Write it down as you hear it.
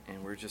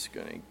we're just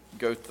going to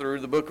go through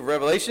the book of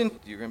Revelation.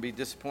 You're going to be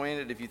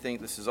disappointed if you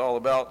think this is all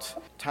about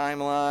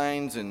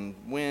timelines and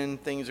when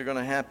things are going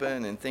to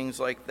happen and things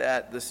like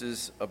that. This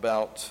is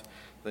about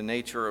the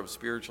nature of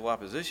spiritual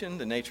opposition,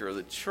 the nature of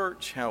the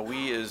church, how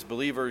we as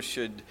believers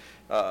should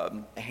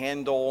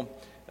handle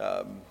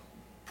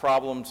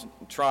problems,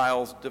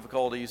 trials,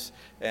 difficulties,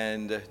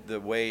 and the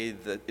way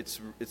that it's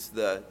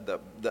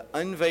the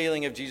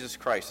unveiling of Jesus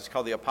Christ. It's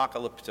called the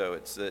apocalypto.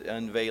 It's the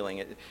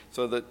unveiling.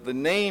 So the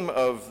name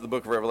of the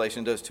book of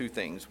Revelation does two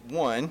things.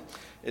 One,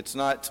 it's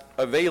not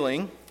a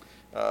veiling.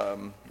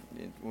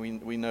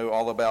 We know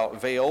all about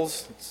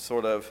veils. It's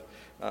sort of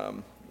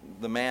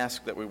the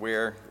mask that we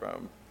wear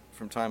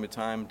from time to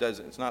time.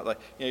 It's not like,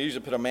 you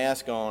usually put a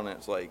mask on and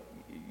it's like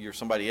you're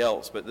somebody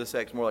else, but this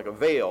acts more like a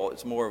veil.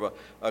 It's more of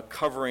a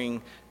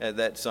covering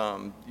that's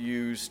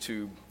used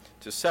to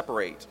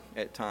separate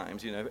at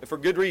times, for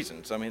good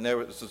reasons. I mean,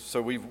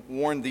 so we've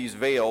worn these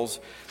veils,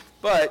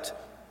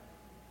 but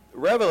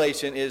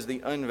Revelation is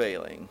the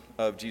unveiling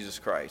of Jesus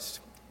Christ,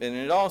 and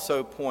it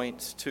also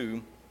points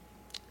to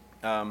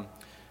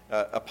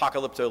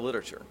apocalypto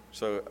literature.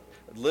 So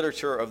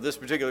literature of this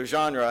particular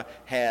genre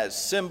has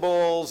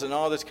symbols and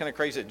all this kind of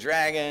crazy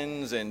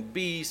dragons and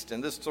beasts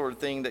and this sort of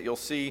thing that you'll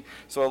see.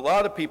 So a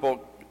lot of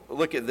people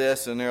look at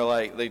this and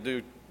they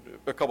do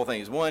a couple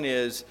things. One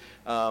is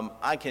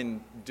I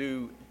can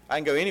go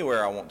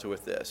anywhere I want to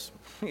with this.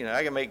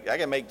 I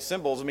can make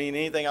symbols mean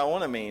anything I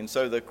want to mean.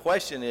 So the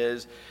question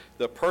is,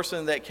 the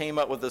person that came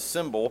up with the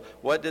symbol,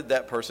 what did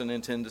that person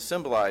intend to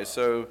symbolize?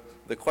 So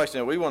the question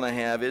that we want to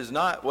have is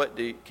not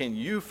can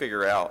you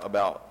figure out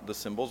about the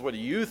symbols, what do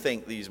you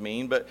think these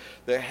mean, but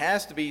there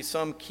has to be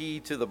some key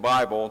to the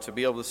Bible to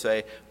be able to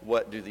say,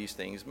 what do these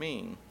things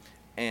mean?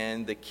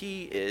 And the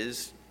key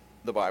is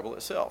the Bible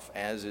itself,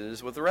 as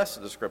is with the rest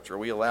of the Scripture.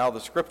 We allow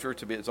the Scripture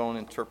to be its own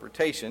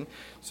interpretation.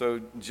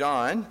 So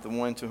John, the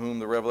one to whom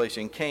the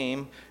revelation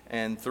came,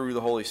 and through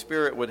the Holy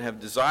Spirit would have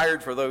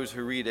desired for those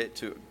who read it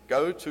to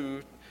go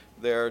to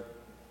their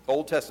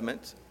Old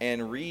Testament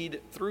and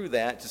read through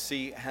that to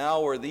see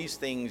how are these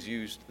things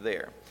used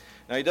there.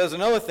 Now he does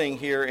another thing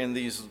here in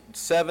these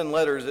 7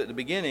 letters at the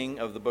beginning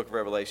of the book of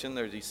Revelation.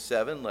 There's these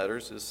 7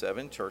 letters to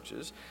 7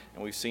 churches,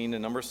 and we've seen the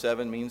number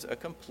 7 means a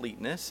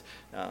completeness.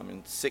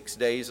 In 6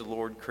 days the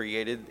Lord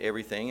created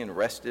everything and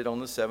rested on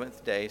the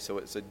 7th day, so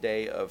it's a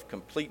day of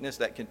completeness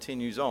that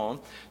continues on.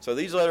 So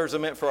these letters are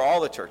meant for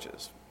all the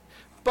churches.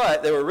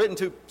 But they were written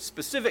to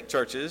specific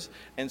churches,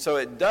 and so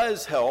it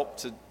does help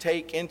to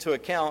take into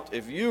account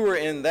if you were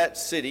in that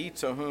city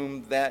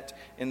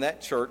in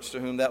that church to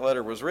whom that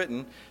letter was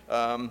written,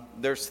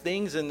 there's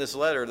things in this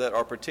letter that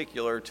are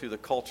particular to the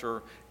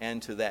culture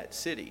and to that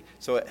city.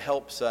 So it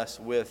helps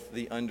us with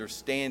the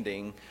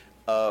understanding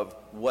of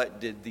what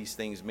did these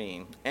things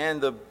mean.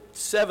 And the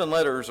 7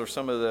 letters are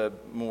some of the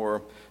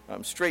more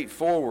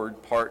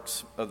straightforward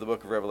parts of the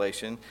book of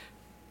Revelation,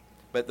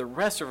 but the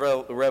rest of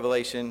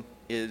Revelation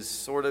is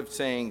sort of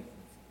saying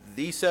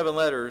these 7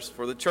 letters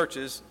for the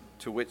churches,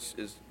 to which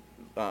is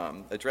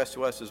addressed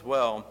to us as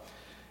well.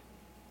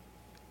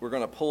 We're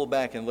going to pull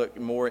back and look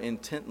more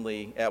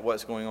intently at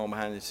what's going on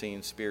behind the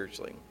scenes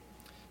spiritually.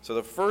 So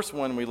the first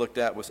one we looked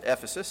at was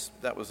Ephesus.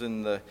 That was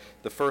in the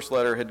first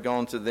letter had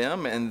gone to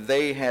them, and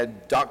they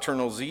had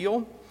doctrinal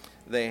zeal.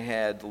 They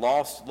had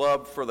lost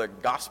love for the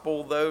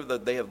gospel, though,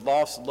 that they had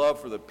lost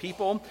love for the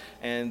people,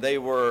 and they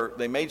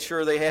made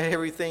sure they had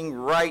everything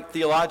right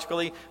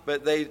theologically,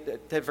 but they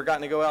had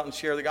forgotten to go out and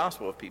share the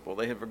gospel with people.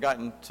 They had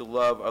forgotten to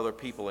love other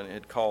people, and it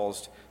had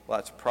caused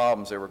lots of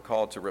problems. They were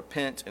called to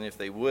repent, and if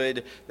they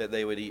would, that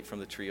they would eat from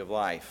the tree of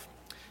life.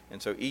 And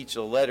so each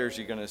of the letters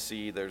you're going to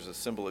see there's a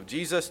symbol of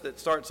Jesus that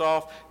starts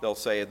off. They'll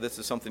say this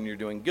is something you're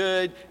doing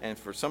good, and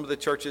for some of the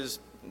churches,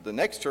 the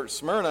next church,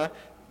 Smyrna,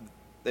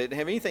 they didn't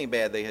have anything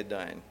bad they had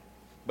done,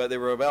 but they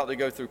were about to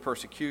go through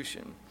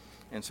persecution.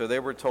 And so they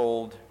were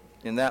told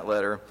in that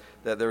letter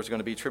that there was going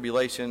to be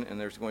tribulation and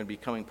there's going to be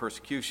coming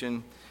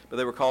persecution, but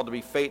they were called to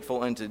be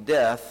faithful unto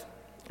death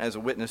as a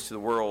witness to the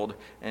world,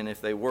 and if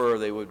they were,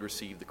 they would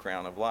receive the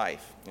crown of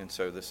life. And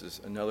so this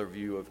is another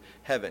view of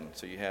heaven.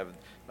 So you have,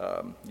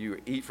 you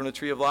eat from the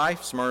tree of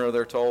life. Smyrna,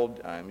 they're told,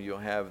 you'll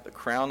have the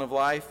crown of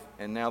life.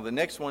 And now the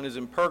next one is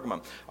in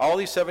Pergamum. All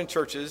these 7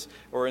 churches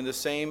are in the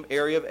same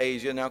area of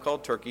Asia, now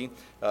called Turkey.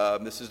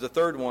 This is the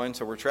 3rd one,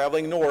 so we're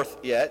traveling north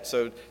yet.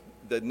 So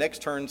the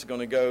next turn's going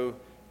to go,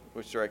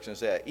 which direction is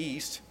that?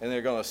 East, and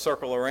they're going to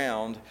circle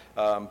around.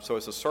 So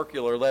it's a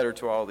circular letter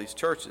to all these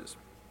churches.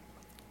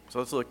 So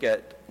let's look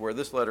at where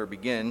this letter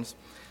begins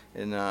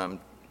in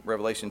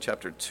Revelation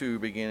chapter 2,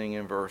 beginning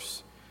in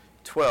verse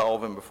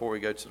 12. And before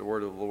we go to the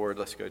word of the Lord,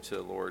 let's go to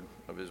the Lord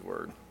of his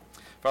word.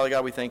 Father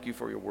God, we thank you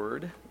for your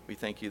word. We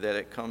thank you that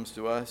it comes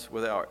to us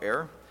without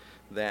error,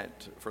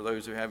 that for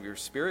those who have your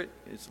spirit,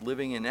 it's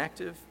living and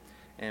active.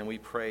 And we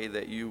pray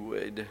that you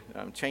would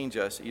change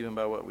us even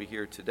by what we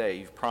hear today.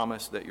 You've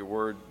promised that your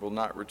word will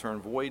not return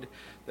void,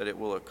 that it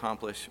will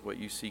accomplish what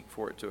you seek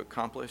for it to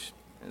accomplish.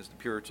 As the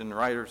Puritan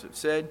writers have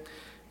said,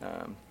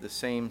 the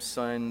same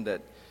sun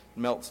that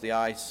melts the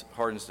ice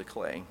hardens the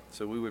clay.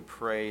 So we would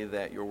pray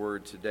that your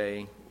word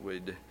today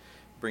would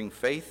bring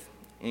faith,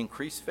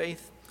 increase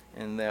faith,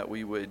 and that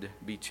we would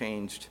be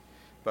changed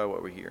by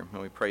what we hear.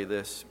 And we pray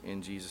this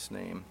in Jesus'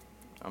 name.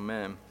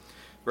 Amen.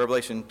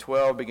 Revelation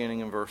 2, beginning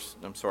in verse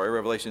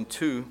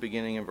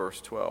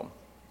 12.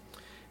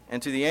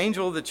 And to the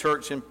angel of the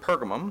church in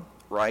Pergamum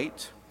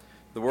write,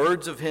 the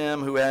words of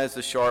him who has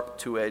the sharp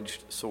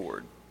two-edged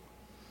sword.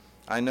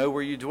 I know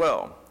where you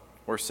dwell,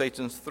 where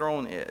Satan's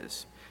throne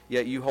is,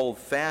 yet you hold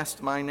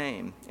fast my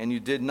name, and you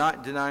did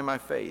not deny my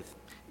faith,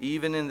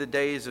 even in the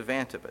days of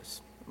Antipas,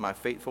 my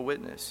faithful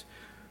witness,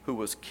 who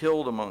was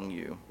killed among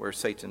you, where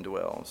Satan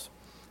dwells.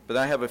 But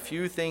I have a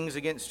few things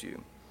against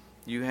you.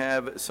 You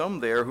have some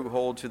there who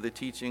hold to the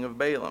teaching of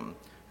Balaam,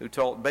 who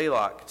taught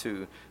Balak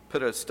to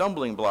put a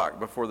stumbling block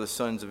before the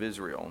sons of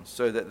Israel,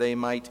 so that they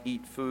might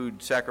eat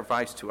food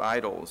sacrificed to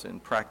idols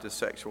and practice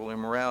sexual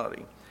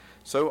immorality.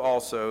 So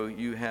also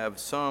you have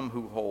some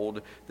who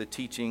hold the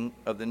teaching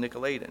of the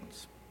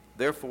Nicolaitans.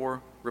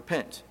 Therefore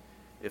repent.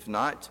 If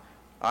not,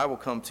 I will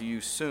come to you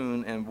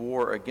soon and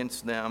war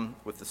against them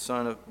with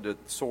the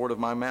sword of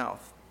my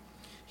mouth.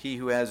 He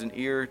who has an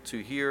ear to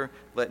hear,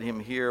 let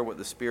him hear what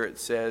the Spirit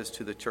says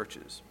to the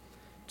churches.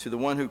 To the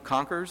one who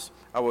conquers,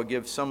 I will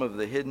give some of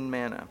the hidden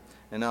manna,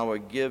 and I will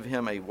give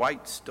him a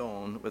white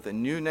stone with a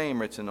new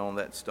name written on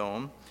that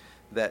stone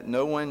that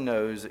no one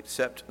knows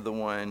except the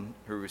one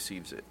who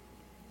receives it.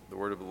 The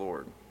word of the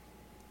Lord.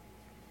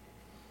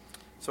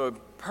 So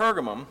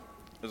Pergamum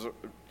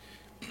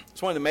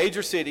it's one of the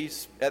major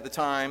cities at the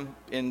time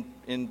in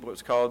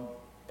what's called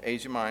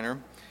Asia Minor,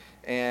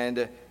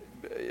 and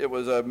it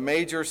was a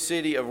major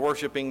city of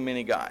worshiping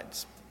many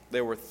gods.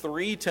 There were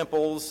 3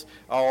 temples,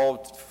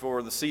 all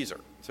for the Caesar.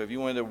 So if you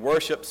wanted to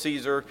worship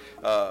Caesar,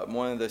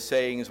 one of the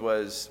sayings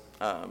was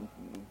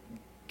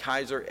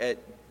Kaiser et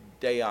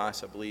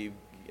Deus, I believe.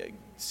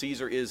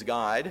 Caesar is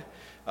God.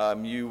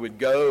 You would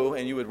go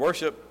and you would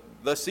worship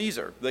the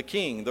Caesar, the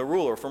king, the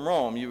ruler from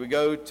Rome. You would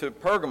go to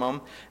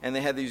Pergamum, and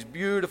they had these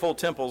beautiful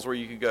temples where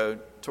you could go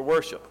to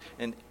worship.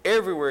 And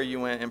everywhere you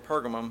went in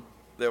Pergamum,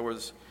 there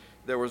was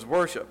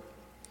worship.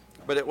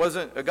 But it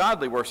wasn't a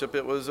godly worship,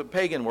 it was a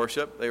pagan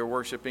worship. They were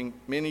worshiping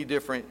many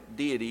different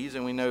deities,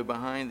 and we know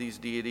behind these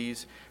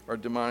deities are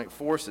demonic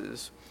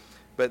forces.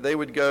 But they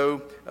would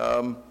go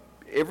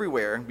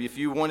everywhere. If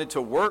you wanted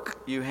to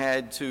work, you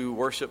had to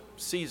worship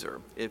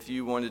Caesar. If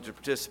you wanted to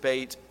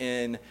participate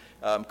in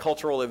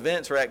cultural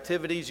events or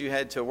activities, you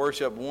had to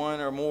worship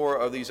one or more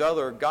of these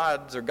other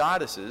gods or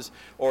goddesses,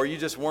 or you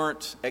just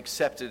weren't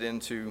accepted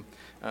into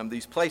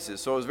these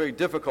places. So it was very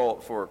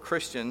difficult for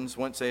Christians,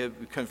 once they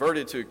have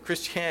converted to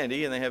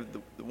Christianity and they have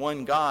the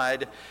one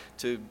God,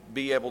 to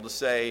be able to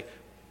say,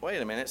 wait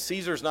a minute,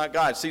 Caesar's not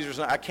God.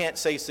 I can't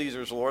say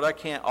Caesar's Lord. I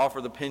can't offer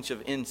the pinch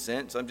of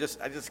incense. I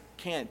just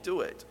can't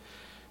do it.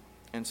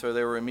 And so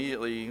they were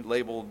immediately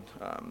labeled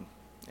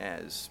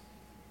as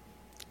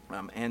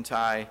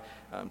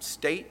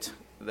anti-state.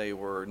 They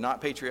were not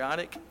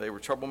patriotic. They were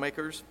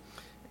troublemakers.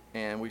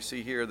 And we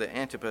see here that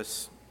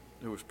Antipas,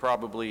 who was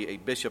probably a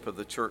bishop of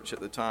the church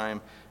at the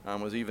time,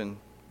 was even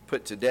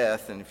put to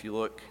death. And if you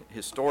look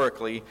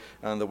historically,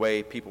 the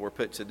way people were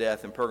put to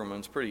death in Pergamum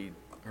is pretty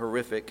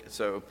horrific.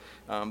 So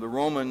the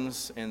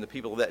Romans and the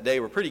people of that day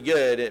were pretty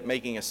good at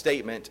making a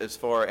statement as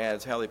far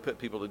as how they put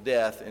people to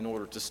death in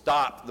order to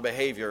stop the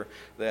behavior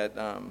that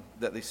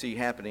they see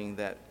happening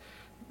that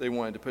they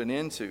wanted to put an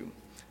end to.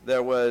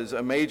 There was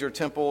a major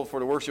temple for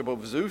the worship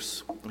of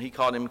Zeus. He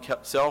called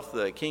himself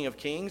the King of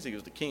Kings. He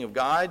was the King of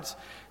Gods.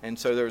 And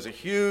so there was a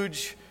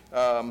huge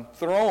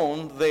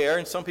throne there.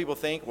 And some people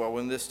think, well,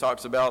 when this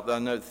talks about, I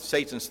know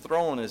Satan's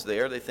throne is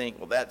there, they think,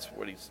 well, that's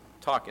what he's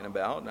talking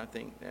about. And I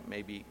think that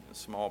may be a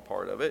small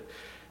part of it.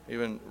 I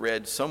even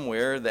read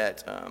somewhere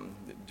that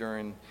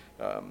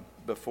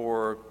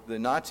before the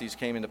Nazis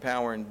came into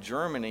power in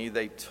Germany,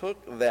 they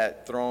took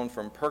that throne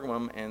from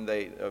Pergamum and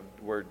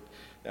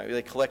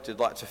they collected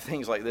lots of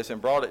things like this and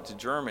brought it to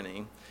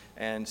Germany.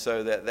 And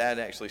so that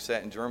actually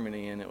sat in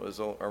Germany, and it was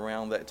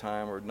around that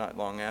time or not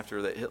long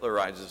after that Hitler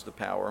rises to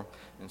power.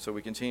 And so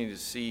we continue to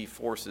see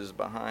forces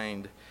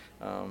behind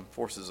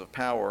forces of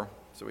power.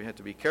 So we have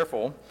to be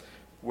careful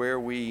who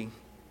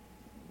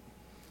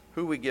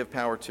we give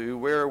power to,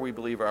 where we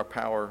believe our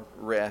power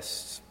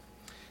rests.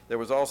 There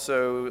was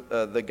also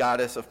the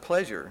goddess of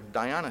pleasure,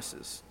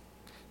 Dionysus.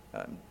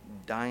 How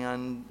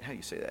do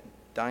you say that?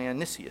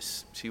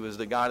 Dionysius. She was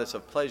the goddess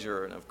of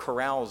pleasure and of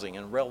carousing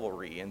and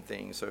revelry and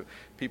things. So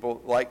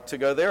people like to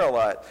go there a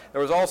lot. There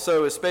was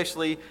also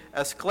especially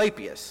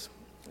Asclepius.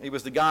 He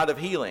was the god of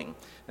healing.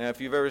 Now, if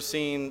you've ever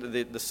seen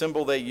the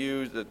symbol they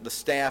use, the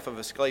staff of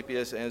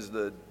Asclepius as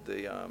the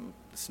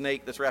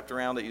snake that's wrapped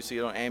around that you see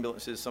it on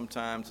ambulances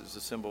sometimes. It's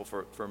a symbol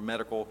for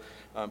medical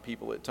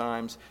people at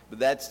times. But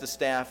that's the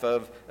staff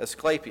of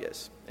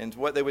Asclepius. And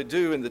what they would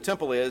do in the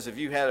temple is, if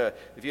you had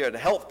a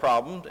health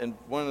problem, and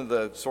one of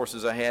the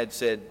sources I had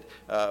said,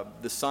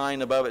 the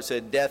sign above it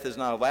said, "Death is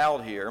not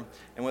allowed here."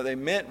 And what they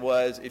meant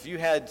was, if you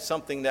had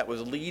something that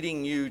was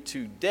leading you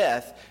to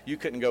death, you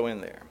couldn't go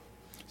in there.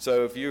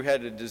 So if you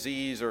had a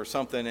disease or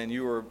something and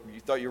you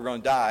thought you were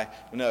going to die,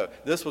 no,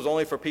 this was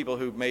only for people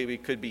who maybe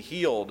could be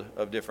healed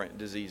of different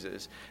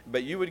diseases.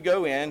 But you would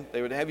go in,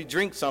 they would have you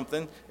drink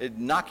something, it'd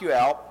knock you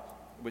out,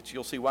 which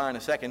you'll see why in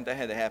a second that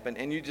had to happen,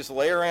 and you just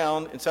lay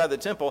around inside the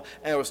temple,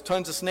 and there was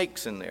tons of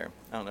snakes in there.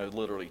 I don't know,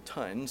 literally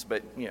tons,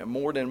 but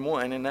more than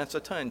one, and that's a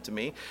ton to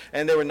me.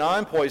 And they were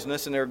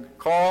non-poisonous, and they were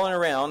crawling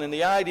around, and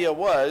the idea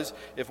was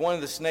if one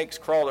of the snakes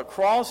crawled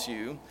across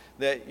you,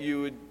 that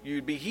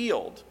you'd be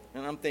healed.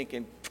 And I'm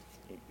thinking,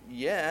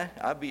 yeah,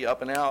 I'd be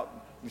up and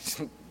out.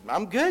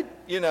 I'm good,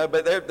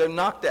 but they're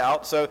knocked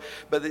out. So,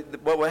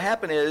 but what would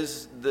happen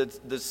is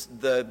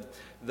the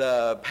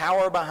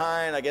power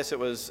behind, I guess it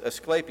was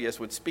Asclepius,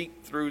 would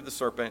speak through the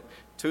serpent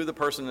to the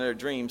person in their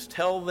dreams,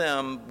 tell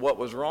them what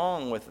was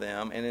wrong with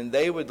them, and then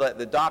they would let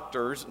the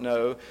doctors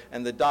know,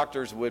 and the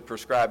doctors would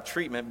prescribe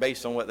treatment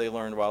based on what they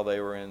learned while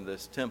they were in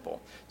this temple.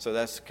 So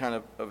that's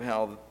kind of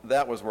how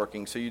that was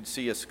working. So you'd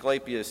see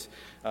Asclepius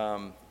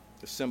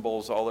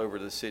symbols all over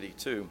the city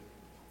too.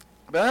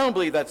 But I don't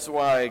believe that's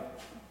why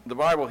the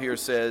Bible here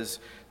says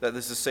that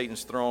this is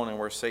Satan's throne and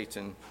where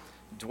Satan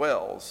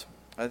dwells.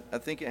 I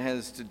think it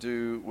has to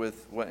do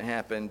with what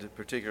happened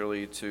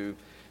particularly to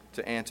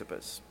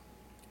Antipas.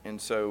 And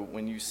so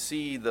when you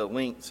see the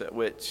lengths at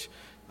which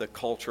the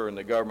culture and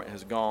the government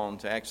has gone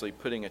to actually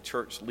putting a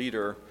church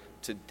leader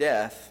to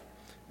death,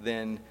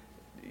 then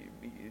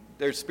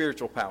there's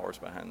spiritual powers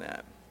behind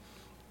that.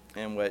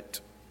 And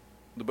what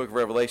the book of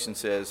Revelation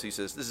says, he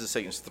says, this is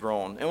Satan's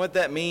throne. And what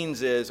that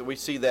means is we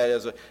see that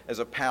as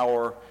a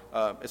power,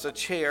 it's a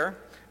chair,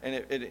 and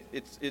it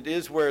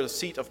is where the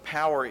seat of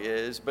power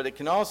is, but it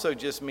can also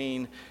just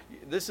mean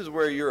this is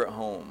where you're at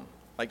home.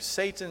 Like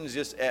Satan's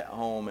just at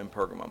home in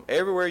Pergamum,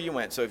 everywhere you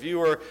went. So if you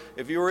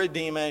were a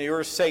demon, you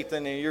were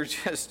Satan, and you're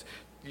just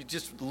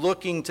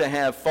looking to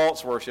have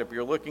false worship,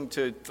 you're looking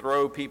to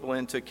throw people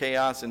into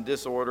chaos and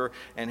disorder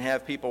and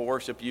have people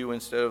worship you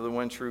instead of the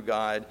one true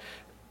God,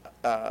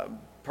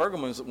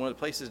 Pergamum is one of the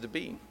places to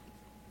be.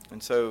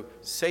 And so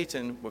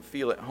Satan would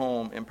feel at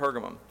home in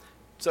Pergamum.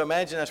 So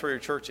imagine that's where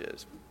your church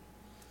is.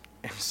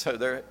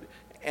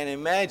 And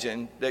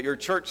imagine that your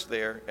church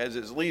there, as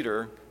its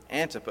leader,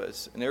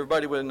 Antipas, and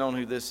everybody would have known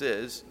who this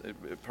is.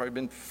 They'd probably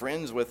been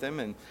friends with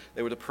him, and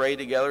they would have prayed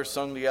together,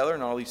 sung together,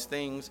 and all these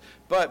things.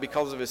 But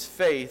because of his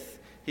faith,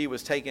 he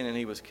was taken and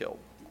he was killed.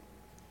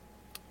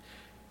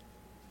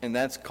 And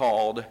that's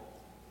called,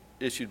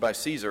 issued by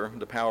Caesar,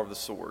 the power of the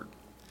sword.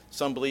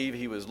 Some believe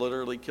he was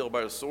literally killed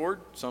by the sword.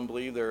 Some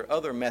believe there are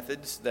other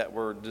methods that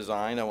were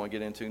designed, I won't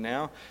get into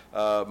now,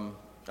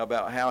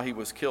 about how he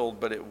was killed,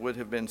 but it would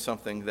have been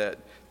something that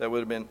would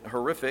have been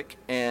horrific,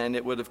 and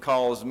it would have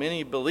caused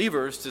many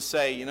believers to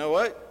say, you know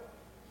what,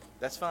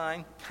 that's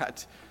fine,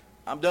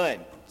 I'm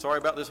done. Sorry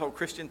about this whole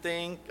Christian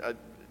thing.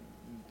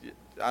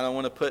 I don't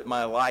want to put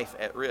my life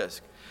at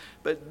risk.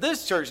 But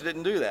this church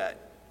didn't do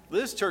that.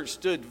 This church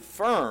stood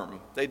firm.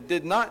 They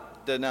did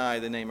not deny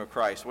the name of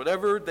Christ.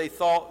 Whatever they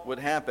thought would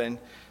happen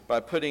by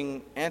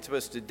putting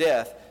Antipas to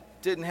death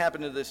didn't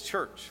happen to this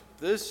church.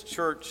 This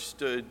church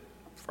stood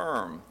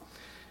firm.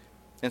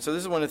 And so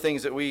this is one of the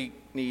things that we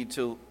need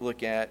to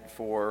look at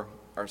for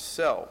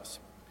ourselves.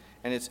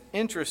 And it's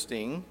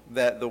interesting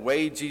that the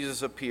way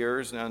Jesus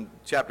appears, now in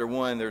chapter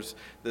 1, there's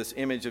this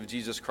image of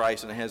Jesus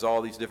Christ, and it has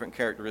all these different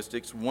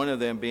characteristics, one of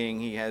them being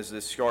he has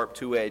this sharp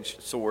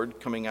two-edged sword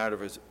coming out of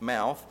his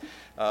mouth.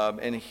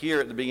 And here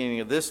at the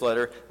beginning of this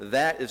letter,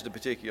 that is the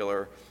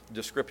particular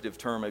descriptive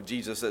term of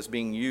Jesus that's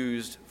being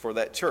used for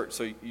that church.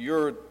 So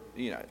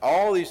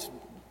all these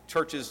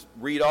churches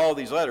read all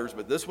these letters,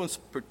 but this one's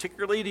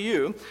particularly to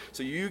you.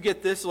 So you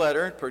get this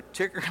letter,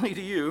 particularly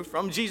to you,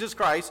 from Jesus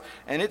Christ,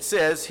 and it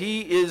says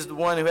he is the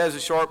one who has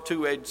a sharp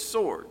two-edged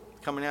sword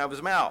coming out of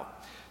his mouth.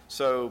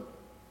 So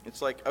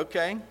it's like,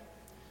 okay,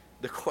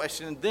 the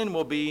question then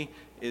will be,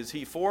 is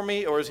he for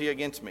me or is he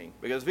against me?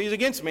 Because if he's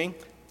against me,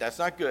 that's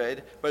not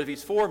good, but if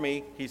he's for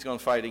me, he's going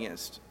to fight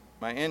against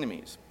my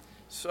enemies.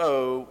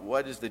 So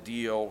what is the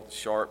deal,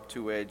 sharp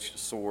two-edged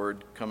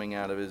sword coming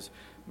out of his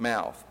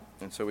mouth?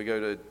 And so we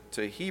go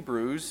to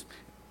Hebrews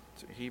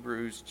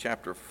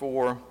chapter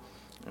 4,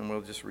 and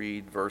we'll just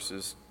read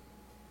verses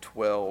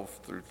 12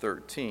 through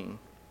 13.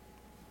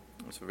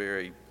 It's a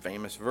very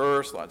famous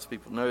verse. Lots of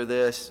people know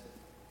this,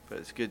 but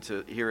it's good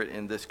to hear it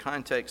in this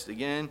context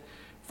again.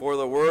 For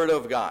the Word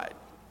of God,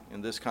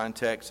 in this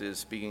context is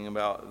speaking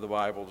about the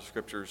Bible, the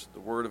Scriptures, the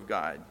Word of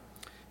God,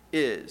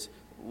 is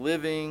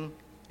living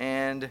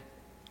and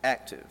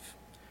active,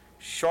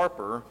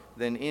 sharper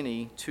than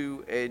any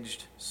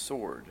two-edged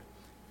sword,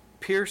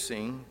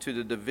 piercing to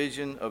the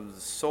division of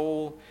the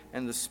soul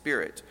and the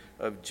spirit,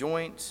 of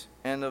joints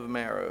and of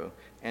marrow,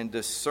 and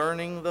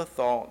discerning the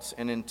thoughts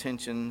and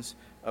intentions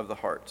of the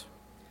heart.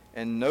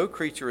 And no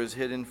creature is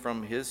hidden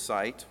from his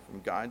sight,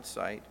 from God's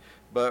sight,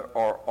 but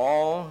are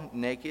all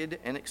naked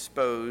and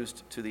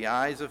exposed to the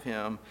eyes of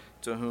him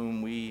to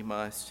whom we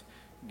must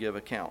give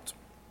account.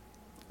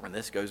 And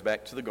this goes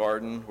back to the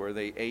garden where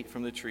they ate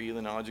from the tree of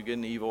the knowledge of good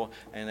and evil,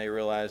 and they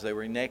realized they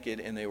were naked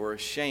and they were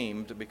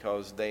ashamed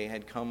because they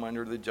had come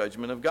under the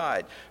judgment of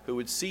God, who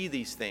would see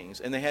these things,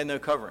 and they had no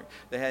covering.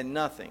 They had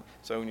nothing.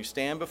 So when you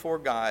stand before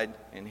God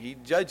and he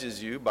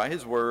judges you by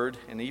his word,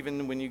 and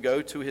even when you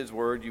go to his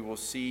word, you will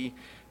see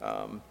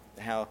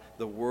how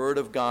the word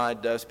of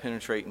God does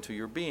penetrate into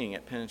your being.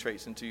 It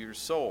penetrates into your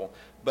soul.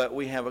 But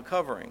we have a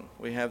covering.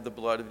 We have the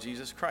blood of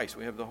Jesus Christ.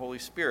 We have the Holy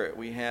Spirit.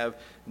 We have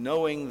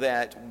knowing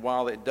that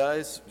while it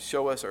does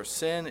show us our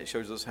sin, it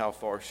shows us how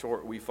far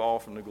short we fall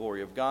from the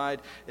glory of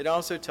God, it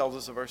also tells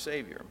us of our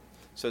Savior,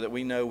 so that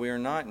we know we are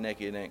not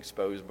naked and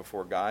exposed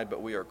before God,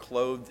 but we are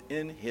clothed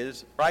in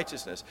his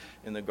righteousness.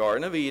 In the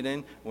Garden of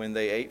Eden, when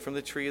they ate from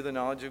the tree of the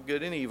knowledge of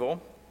good and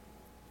evil,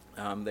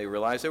 they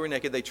realized they were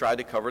naked. They tried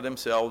to cover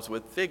themselves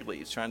with fig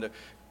leaves, trying to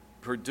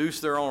produce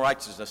their own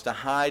righteousness, to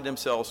hide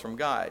themselves from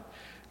God.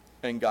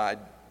 And God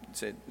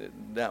said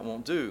that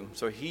won't do.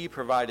 So he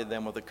provided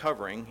them with a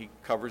covering. He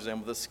covers them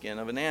with the skin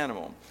of an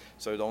animal.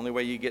 So the only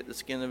way you get the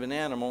skin of an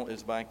animal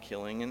is by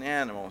killing an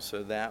animal.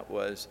 So that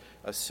was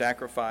a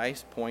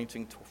sacrifice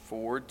pointing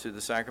forward to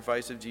the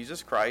sacrifice of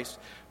Jesus Christ,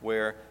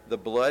 where the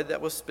blood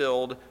that was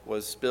spilled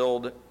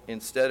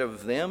instead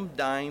of them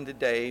dying the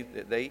day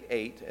that they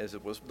ate, as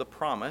it was the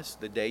promise,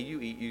 the day you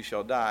eat you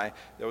shall die,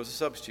 there was a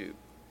substitute.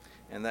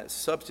 And that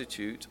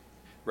substitute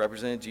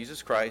represented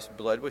Jesus Christ.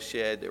 Blood was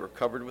shed. They were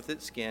covered with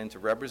its skin to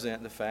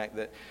represent the fact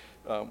that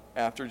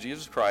after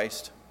Jesus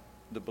Christ,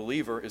 the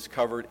believer is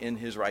covered in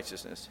his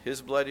righteousness.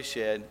 His blood is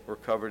shed. We're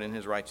covered in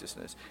his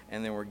righteousness.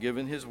 And then we're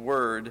given his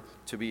word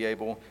to be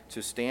able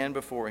to stand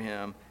before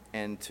him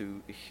and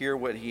to hear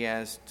what he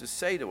has to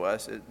say to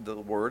us. The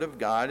word of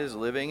God is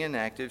living and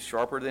active,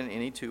 sharper than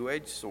any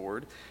two-edged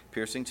sword,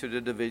 piercing to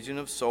the division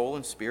of soul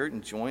and spirit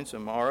and joints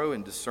and marrow,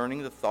 and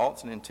discerning the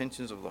thoughts and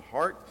intentions of the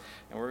heart.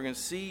 And what we're going to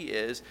see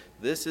is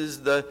this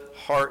is the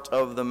heart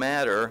of the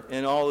matter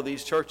in all of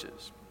these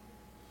churches,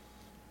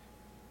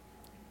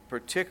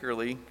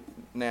 particularly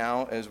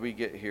now as we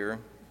get here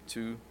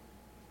to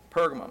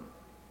Pergamum.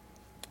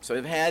 So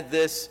they've had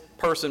this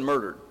person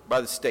murdered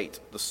by the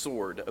state. The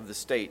sword of the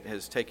state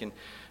has taken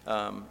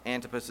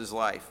Antipas's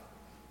life.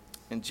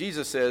 And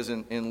Jesus says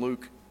in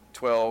Luke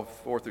 12,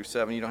 4 through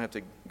 7, you don't have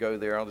to go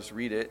there, I'll just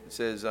read it. It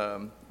says,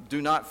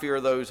 do not fear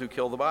those who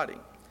kill the body,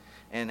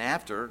 and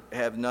after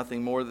have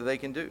nothing more that they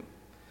can do.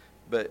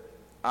 But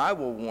I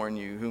will warn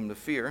you whom to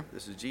fear.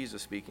 This is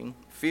Jesus speaking.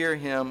 Fear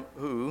him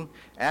who,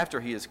 after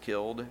he is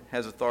killed,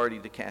 has authority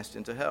to cast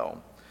into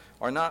hell.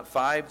 Are not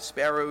 5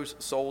 sparrows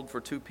sold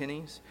for 2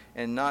 pennies,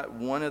 and not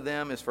one of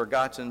them is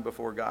forgotten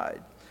before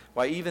God?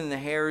 Why, even the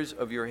hairs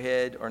of your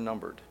head are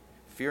numbered.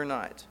 Fear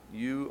not,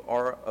 you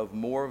are of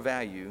more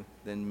value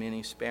than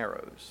many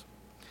sparrows.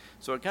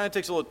 So it kind of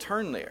takes a little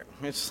turn there.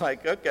 It's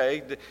like,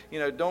 okay,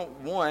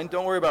 don't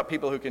worry about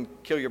people who can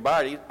kill your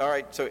body. All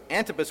right, so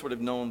Antipas would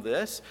have known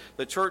this.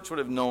 The church would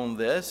have known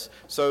this.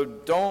 So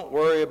don't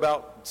worry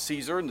about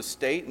Caesar and the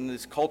state and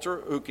this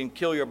culture who can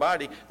kill your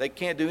body. They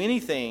can't do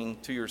anything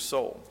to your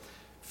soul.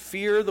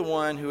 Fear the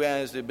one who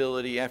has the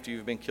ability after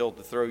you've been killed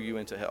to throw you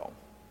into hell.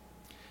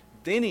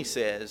 Then he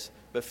says,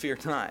 but fear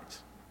not,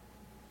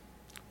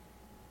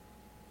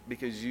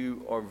 because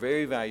you are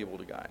very valuable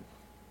to God.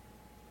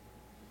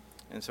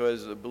 And so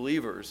as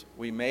believers,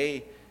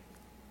 who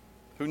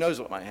knows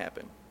what might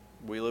happen?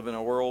 We live in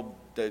a world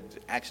that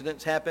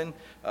accidents happen.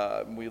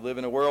 We live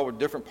in a world where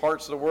different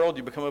parts of the world,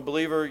 you become a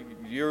believer,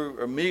 you're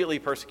immediately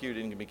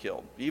persecuted and can be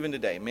killed. Even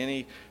today,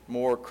 many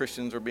more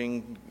Christians are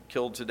being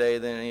killed today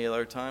than any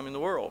other time in the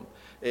world.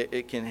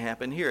 It can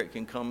happen here. It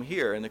can come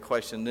here. And the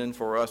question then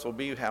for us will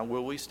be, how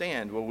will we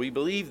stand? Will we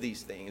believe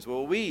these things?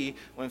 Will we,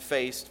 when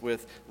faced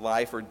with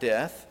life or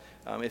death,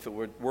 if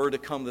it were to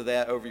come to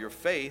that over your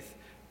faith,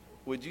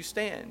 would you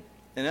stand?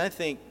 And I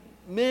think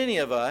many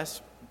of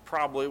us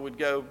probably would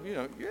go,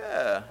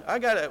 yeah,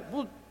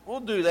 we'll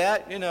do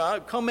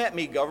that. Come at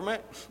me,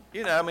 government.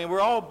 We're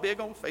all big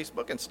on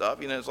Facebook and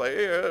stuff. It's like,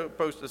 yeah,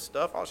 post this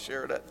stuff, I'll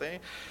share that thing.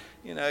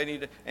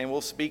 And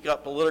we'll speak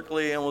up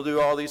politically and we'll do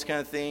all these kind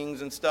of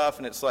things and stuff.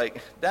 And it's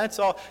like, that's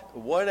all,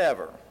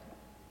 whatever.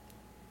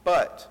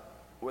 But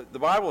what the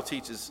Bible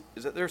teaches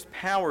is that there's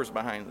powers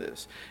behind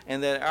this,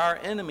 and that our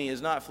enemy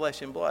is not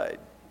flesh and blood.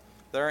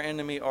 That our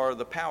enemy are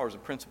the powers, the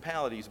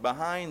principalities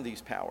behind these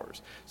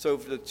powers. So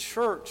if the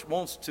church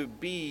wants to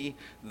be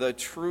the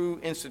true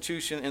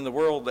institution in the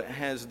world that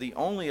has the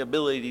only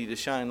ability to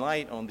shine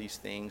light on these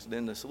things,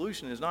 then the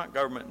solution is not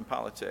government and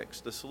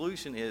politics. The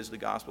solution is the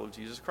gospel of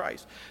Jesus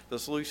Christ. The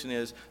solution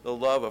is the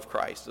love of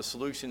Christ. The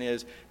solution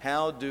is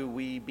how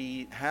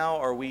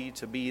are we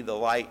to be the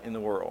light in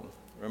the world?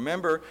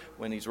 Remember,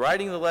 when he's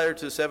writing the letter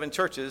to the 7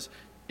 churches,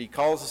 he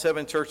calls the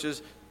 7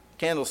 churches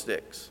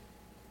candlesticks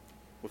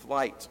with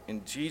light,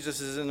 and Jesus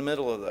is in the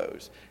middle of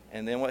those.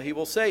 And then what he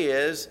will say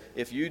is,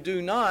 if you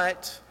do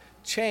not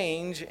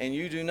change and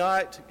you do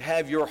not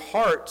have your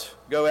heart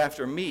go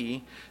after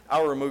me,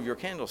 I'll remove your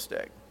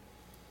candlestick.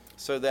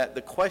 So that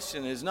the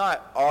question is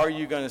not, are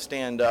you going to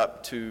stand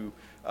up to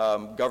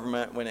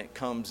government when it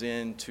comes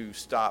in to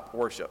stop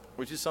worship,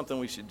 which is something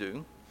we should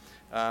do.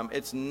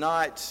 It's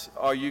not,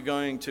 are you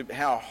going to,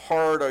 how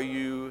hard are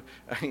you,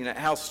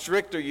 how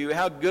strict are you,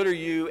 how good are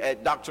you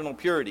at doctrinal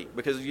purity?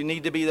 Because you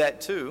need to be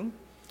that too.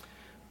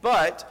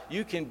 But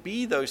you can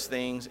be those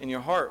things in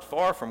your heart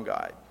far from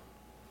God.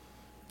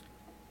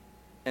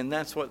 And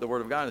that's what the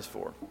Word of God is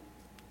for.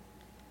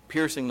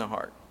 Piercing the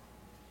heart.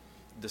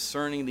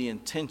 Discerning the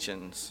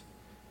intentions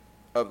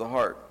of the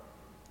heart.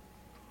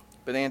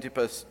 But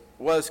Antipas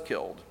was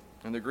killed.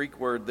 And the Greek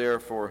word there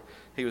for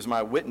he was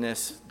my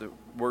witness, the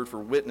word for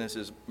witness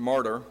is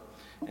martyr.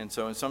 And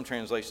so in some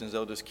translations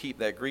they'll just keep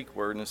that Greek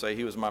word and say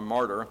he was my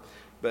martyr.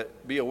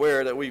 But be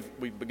aware that we've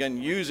begun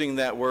using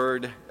that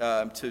word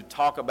to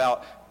talk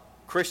about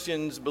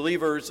Christians,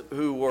 believers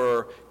who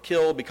were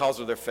killed because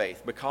of their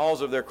faith,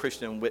 because of their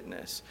Christian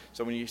witness.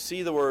 So when you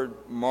see the word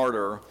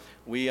martyr,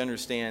 we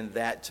understand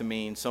that to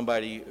mean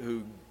somebody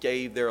who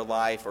gave their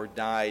life or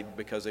died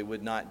because they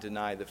would not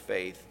deny the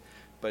faith.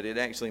 But it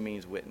actually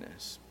means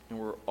witness. And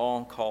we're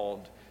all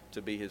called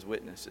to be his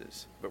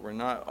witnesses. But we're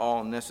not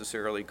all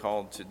necessarily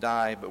called to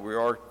die, but we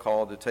are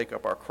called to take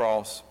up our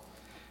cross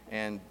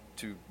and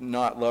to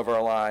not love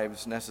our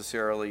lives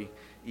necessarily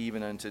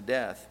even unto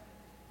death.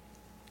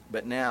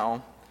 But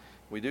now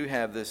we do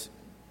have this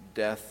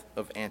death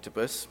of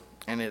Antipas,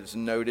 and it's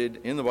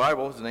noted in the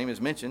Bible. His name is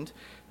mentioned.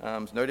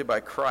 It's noted by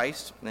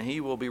Christ, and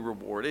he will be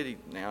rewarded. He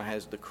now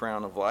has the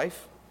crown of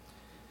life.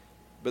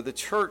 But the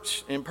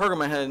church in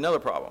Pergamum had another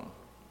problem,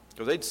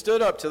 because they'd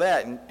stood up to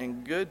that,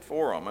 and good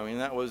for them. I mean,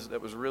 that was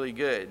really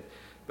good.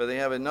 But they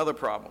have another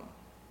problem.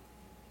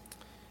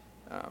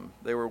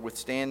 They were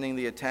withstanding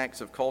the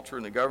attacks of culture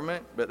and the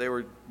government, but they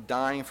were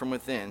dying from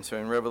within. So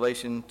in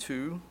Revelation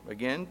 2,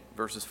 again,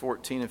 verses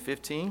 14 and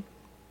 15,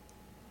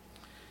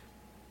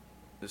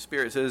 the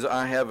Spirit says,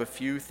 I have a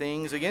few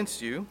things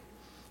against you.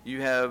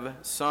 You have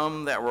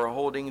some that were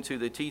holding to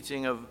the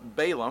teaching of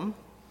Balaam,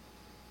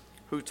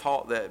 who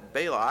taught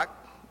Balak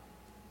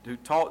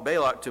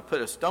to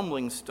put a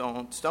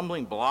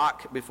stumbling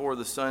block before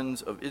the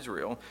sons of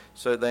Israel,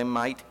 so they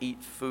might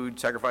eat food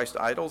sacrificed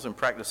to idols and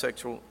practice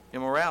sexual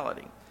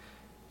immorality.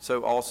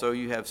 So also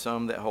you have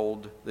some that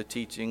hold the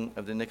teaching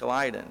of the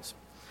Nicolaitans.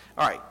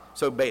 All right,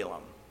 so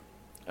Balaam.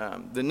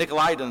 The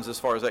Nicolaitans, as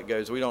far as that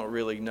goes, we don't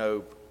really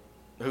know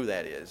who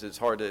that is. It's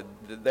hard to,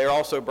 they're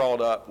also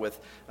brought up with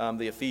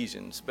the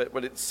Ephesians. But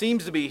what it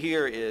seems to be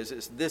here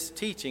is this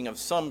teaching of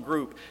some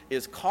group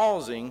is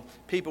causing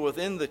people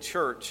within the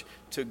church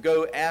to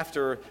go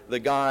after the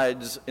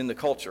gods in the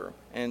culture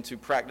and to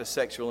practice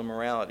sexual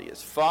immorality.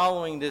 It's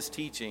following this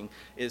teaching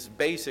is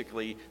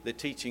basically the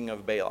teaching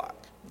of Balak.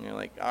 You're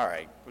like, all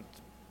right,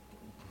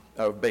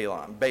 of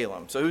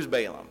Balaam. So who's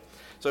Balaam?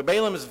 So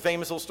Balaam is a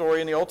famous little story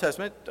in the Old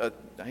Testament.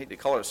 I hate to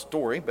call it a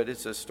story, but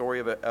it's a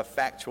story of a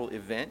factual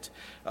event.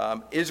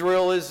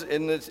 Israel is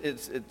in this,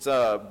 it's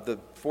the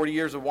 40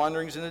 years of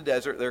wanderings in the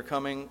desert. They're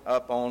coming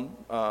up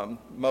on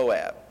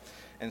Moab.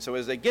 And so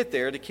as they get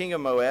there, the king of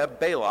Moab,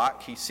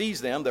 Balak, he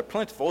sees them. They're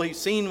plentiful. He's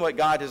seen what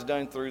God has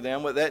done through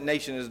them, what that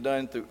nation has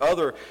done through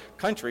other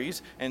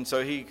countries. And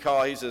so he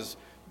says,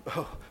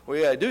 oh,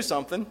 we got to do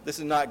something. This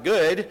is not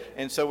good.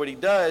 And so what he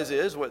does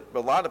is what a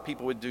lot of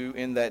people would do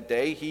in that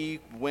day. He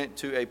went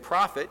to a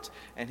prophet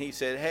and he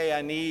said, hey,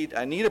 I need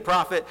a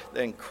prophet,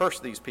 then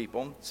curse these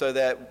people so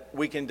that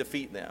we can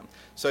defeat them.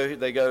 So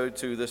they go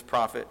to this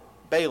prophet,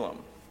 Balaam.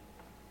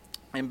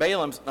 And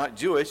Balaam's not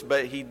Jewish,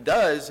 but he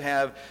does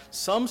have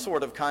some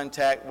sort of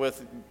contact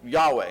with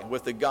Yahweh,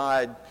 with the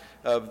God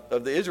of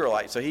the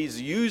Israelites. So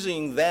he's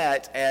using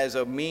that as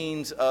a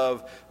means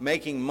of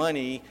making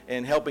money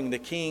and helping the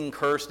king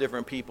curse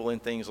different people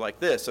and things like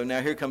this. So now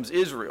here comes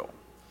Israel.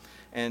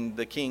 And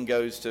the king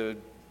goes to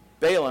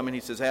Balaam and he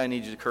says, hey, I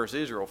need you to curse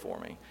Israel for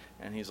me.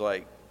 And he's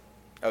like,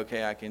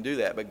 okay, I can do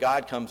that. But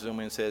God comes to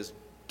him and says,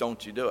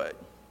 don't you do it.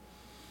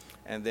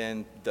 And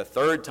then the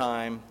third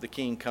time the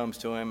king comes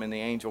to him and the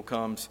angel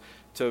comes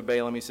to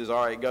Balaam, he says,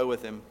 all right, go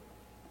with him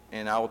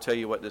and I will tell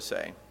you what to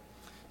say.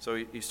 So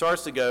he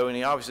starts to go, and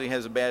he obviously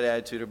has a bad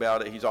attitude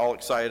about it. He's all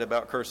excited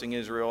about cursing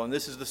Israel. And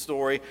this is the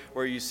story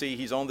where you see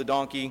he's on the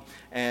donkey,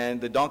 and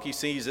the donkey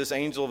sees this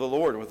angel of the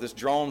Lord with this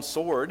drawn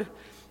sword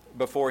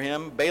before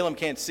him. Balaam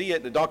can't see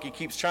it. The donkey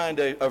keeps trying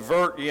to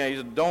avert. He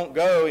says, don't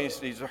go.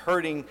 He's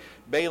hurting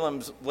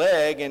Balaam's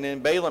leg, and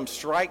then Balaam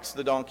strikes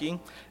the donkey,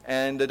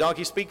 and the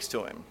donkey speaks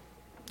to him.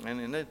 And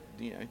in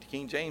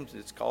King James,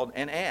 it's called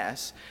an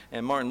ass.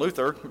 And Martin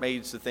Luther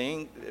made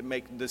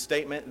the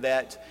statement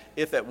that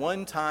if at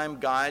one time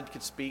God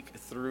could speak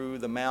through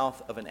the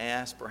mouth of an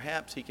ass,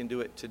 perhaps he can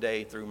do it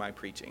today through my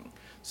preaching.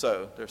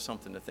 So there's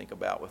something to think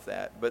about with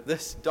that. But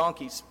this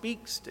donkey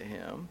speaks to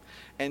him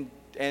and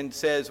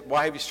says,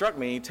 why have you struck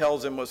me? He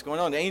tells him what's going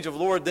on. The angel of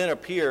the Lord then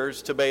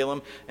appears to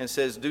Balaam and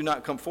says, do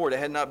not come forward. It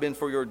had not been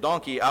for your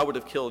donkey, I would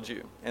have killed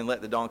you and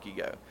let the donkey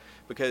go.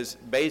 Because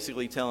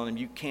basically telling him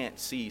you can't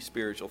see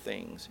spiritual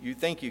things. You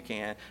think you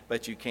can,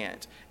 but you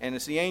can't. And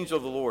it's the angel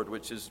of the Lord,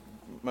 which is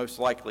most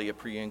likely a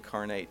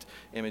pre-incarnate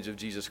image of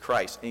Jesus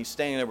Christ. And he's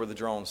standing there with a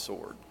drawn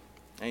sword.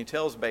 And he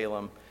tells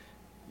Balaam,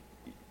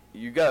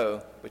 you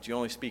go, but you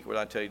only speak what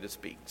I tell you to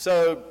speak.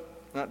 So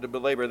not to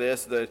belabor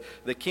this,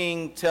 the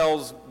king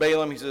tells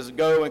Balaam, he says,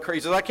 go and curse.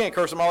 He says, I can't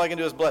curse them. All I can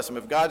do is bless them.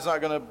 If God's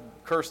not going to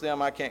curse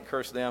them, I can't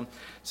curse them.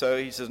 So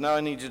he says, no,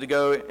 I need you to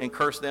go and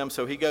curse them.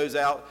 So he goes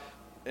out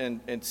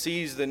and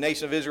sees the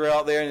nation of Israel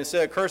out there, and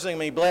instead of cursing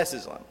them, he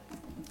blesses them.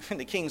 And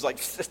the king's like,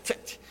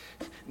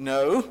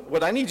 no,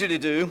 what I need you to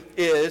do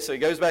is, so he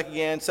goes back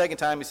again, second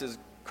time he says,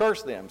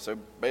 curse them. So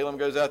Balaam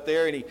goes out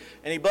there and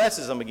he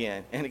blesses them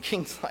again. And the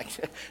king's like,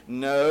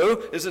 no,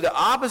 this is the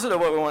opposite of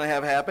what we want to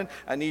have happen.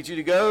 I need you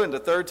to go. And the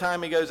third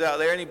time he goes out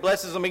there and he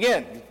blesses them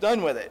again. He's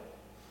done with it.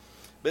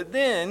 But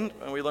then,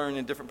 when we learn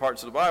in different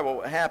parts of the Bible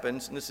what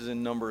happens, and this is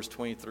in Numbers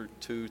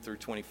 22 through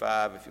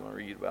 25 if you want to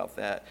read about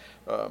that.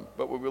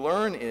 But what we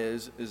learn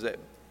is that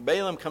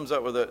Balaam comes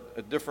up with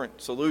a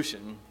different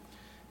solution.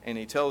 And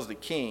he tells the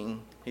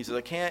king, he says, I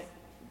can't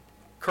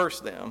curse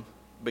them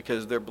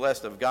because they're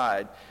blessed of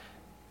God,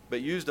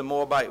 but use the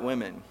Moabite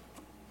women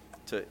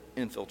to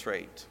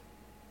infiltrate,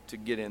 to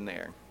get in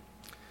there.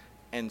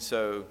 And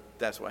so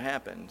that's what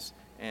happens.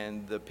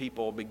 And the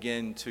people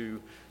begin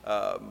to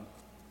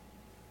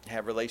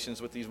have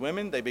relations with these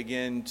women. They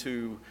begin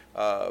to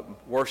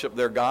worship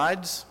their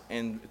gods.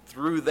 And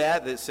through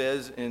that, it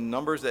says in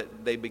Numbers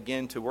that they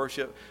begin to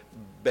worship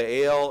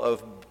Baal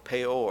of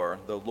Peor,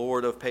 the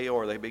Lord of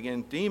Peor. They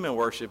begin demon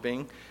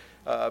worshiping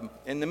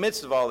in the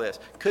midst of all this.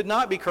 Could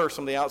not be cursed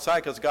from the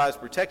outside because God's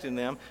protecting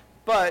them.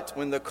 But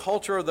when the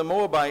culture of the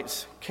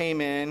Moabites came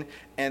in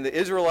and the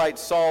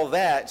Israelites saw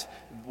that,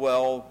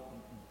 well,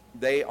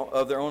 they,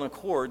 of their own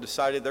accord,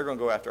 decided they're going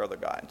to go after other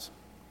gods.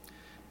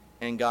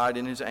 And God,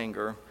 in his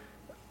anger,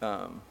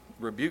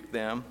 rebuked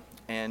them,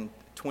 and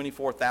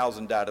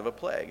 24,000 died of a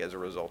plague as a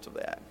result of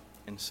that.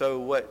 And so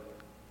what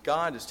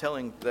God is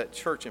telling that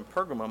church in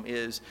Pergamum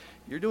is,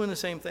 you're doing the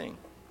same thing.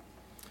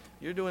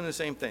 You're doing the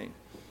same thing.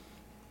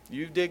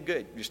 You did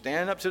good. You're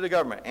standing up to the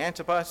government.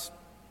 Antipas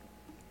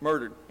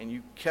murdered, and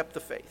you kept the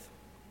faith.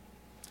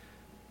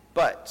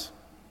 But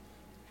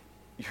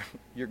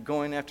you're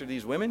going after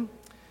these women.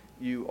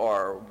 You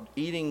are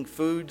eating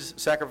foods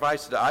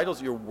sacrificed to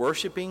idols. You're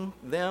worshiping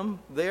them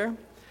there.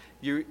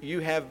 You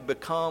have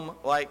become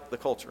like the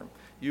culture.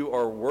 You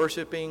are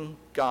worshiping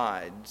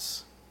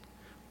gods,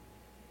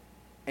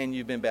 and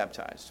you've been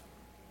baptized.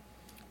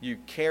 You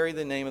carry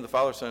the name of the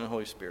Father, Son, and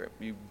Holy Spirit.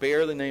 You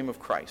bear the name of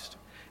Christ.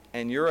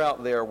 And you're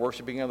out there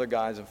worshiping other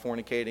gods and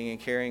fornicating and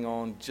carrying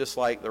on just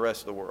like the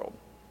rest of the world.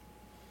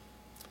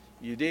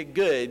 You did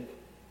good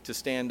to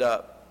stand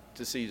up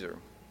to Caesar.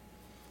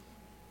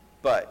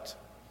 But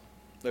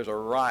there's a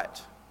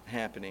rot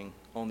happening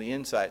on the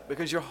inside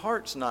because your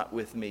heart's not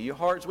with me. Your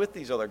heart's with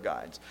these other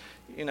gods.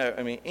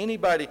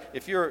 Anybody,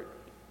 if you're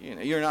an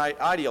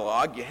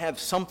ideologue, you have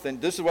something.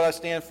 This is what I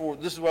stand for.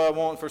 This is what I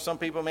want. For some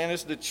people, man,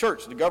 this is the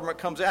church. The government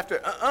comes after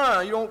it.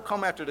 You don't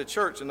come after the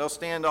church, and they'll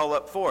stand all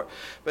up for it.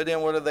 But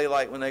then what are they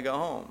like when they go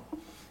home?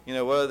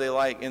 What are they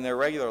like in their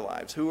regular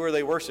lives? Who are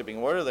they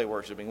worshiping? What are they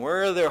worshiping?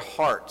 Where are their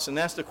hearts? And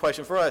that's the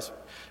question for us.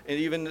 And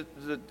even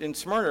in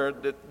Smyrna,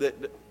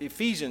 the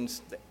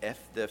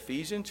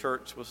Ephesian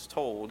church was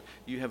told,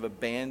 you have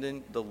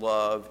abandoned the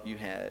love you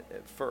had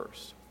at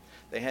first.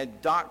 They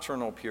had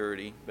doctrinal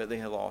purity, but they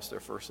had lost their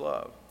first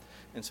love.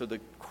 And so the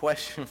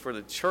question for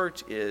the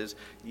church is,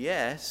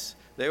 yes,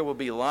 there will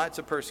be lots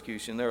of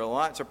persecution. There are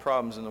lots of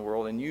problems in the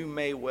world, and you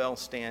may well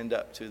stand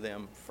up to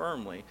them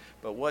firmly.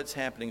 But what's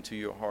happening to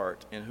your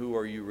heart, and who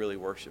are you really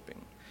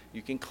worshiping?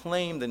 You can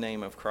claim the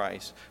name of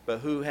Christ, but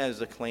who has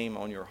the claim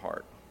on your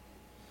heart?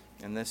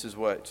 And this is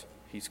what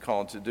he's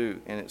called to do,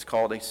 and it's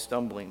called a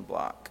stumbling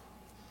block.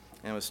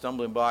 And a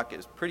stumbling block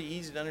is pretty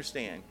easy to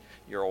understand.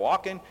 You're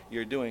walking,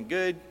 you're doing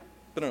good,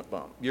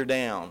 you're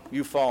down,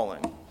 you've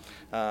fallen.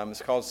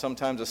 It's called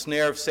sometimes a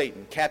snare of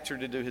Satan, captured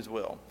to do his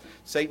will.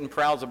 Satan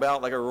prowls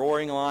about like a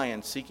roaring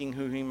lion, seeking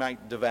who he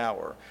might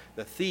devour.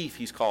 The thief,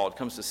 he's called,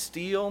 comes to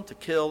steal, to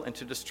kill, and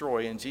to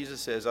destroy. And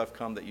Jesus says, I've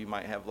come that you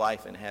might have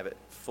life and have it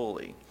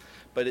fully.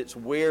 But it's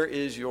where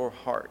is your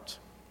heart?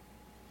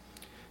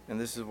 And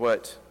this is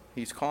what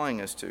he's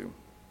calling us to.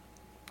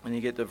 And you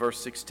get to verse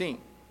 16.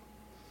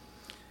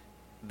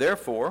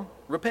 Therefore,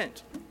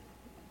 repent.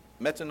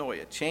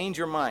 Metanoia. Change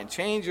your mind.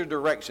 Change your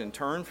direction.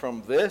 Turn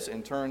from this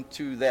and turn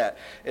to that.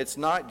 It's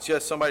not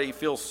just somebody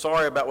feels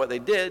sorry about what they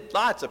did.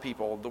 Lots of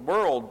people, the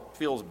world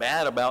feels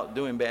bad about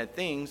doing bad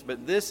things,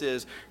 but this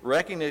is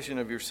recognition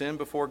of your sin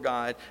before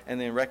God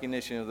and then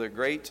recognition of the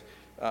great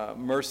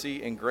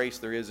mercy and grace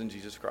there is in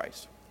Jesus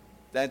Christ.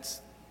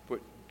 That's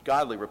what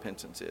godly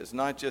repentance is.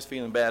 Not just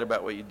feeling bad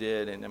about what you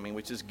did,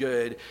 which is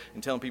good,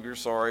 and telling people you're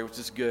sorry, which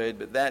is good,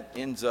 but that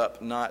ends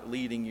up not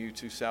leading you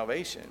to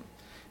salvation.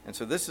 And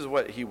so this is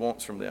what he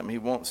wants from them. He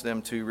wants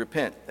them to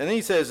repent. And then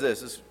he says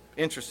this. It's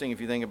interesting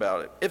if you think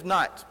about it. If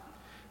not,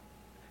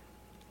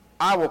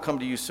 I will come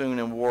to you soon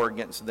and war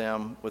against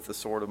them with the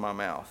sword of my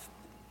mouth.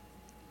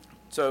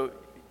 So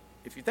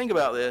if you think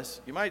about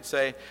this, you might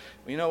say,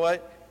 well, you know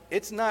what?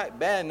 It's not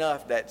bad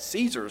enough that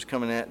Caesar's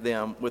coming at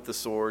them with the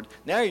sword.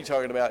 Now you're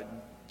talking about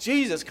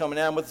Jesus coming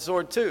at them with the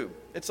sword too.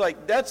 It's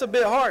like, that's a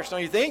bit harsh,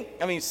 don't you think?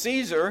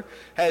 Caesar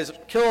has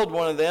killed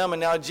one of them, and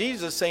now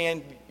Jesus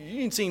saying, you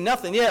didn't see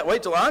nothing yet.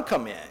 Wait till I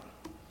come in.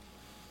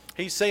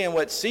 He's saying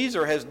what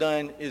Caesar has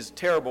done is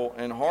terrible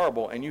and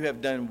horrible, and you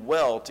have done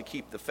well to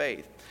keep the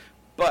faith.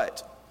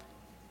 But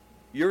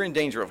you're in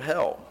danger of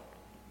hell.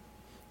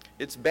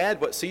 It's bad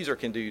what Caesar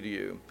can do to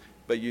you,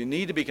 but you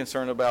need to be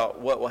concerned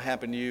about what will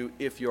happen to you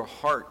if your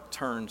heart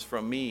turns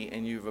from me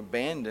and you've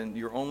abandoned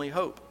your only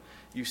hope.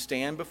 You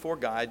stand before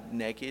God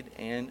naked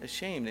and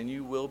ashamed, and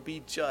you will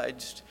be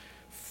judged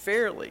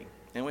fairly.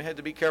 And we had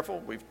to be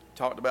careful. We've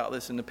talked about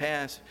this in the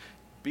past.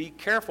 Be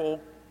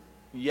careful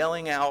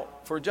yelling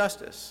out for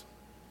justice,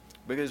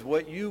 because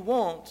what you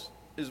want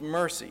is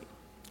mercy.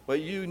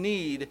 What you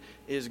need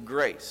is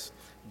grace.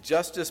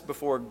 Justice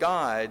before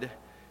God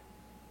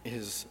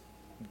is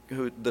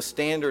the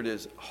standard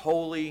is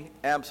holy,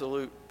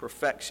 absolute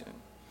perfection,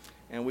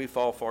 and we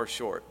fall far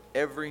short.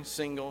 Every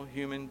single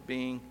human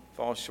being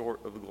falls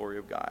short of the glory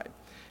of God,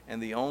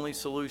 and the only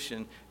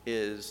solution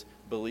is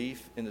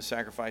belief in the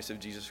sacrifice of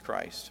Jesus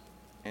Christ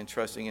and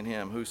trusting in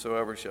him.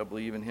 Whosoever shall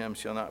believe in him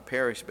shall not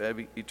perish but have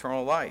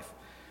eternal life.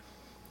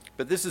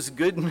 But this is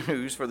good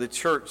news for the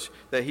church,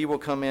 that he will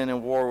come in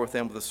and war with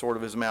them with the sword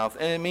of his mouth,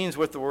 and it means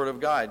with the word of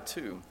God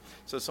too.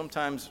 So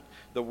sometimes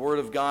the word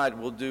of God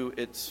will do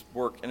its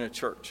work in a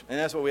church. And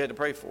that's what we had to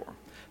pray for.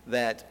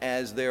 That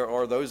as there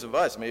are those of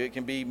us, maybe it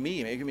can be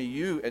me, maybe it can be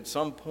you, at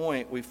some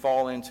point we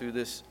fall into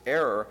this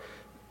error.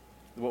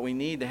 What we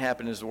need to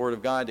happen is the word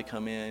of God to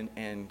come in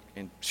and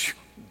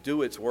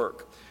do its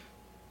work.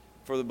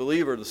 For the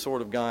believer, the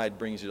sword of God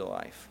brings you to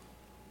life.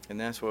 And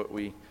that's what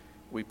we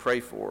pray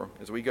for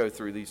as we go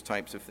through these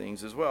types of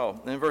things as well.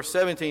 And in verse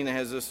 17, it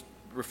has this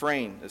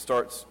refrain that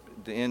starts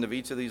at the end of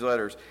each of these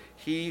letters.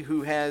 He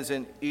who has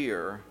an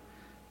ear,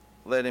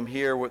 let him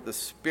hear what the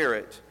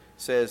Spirit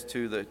says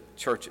to the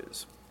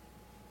churches.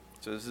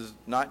 So this is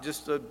not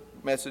just a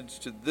message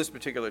to this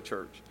particular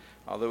church,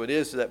 although it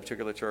is to that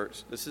particular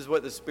church. This is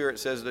what the Spirit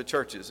says to the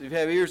churches. If you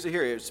have ears to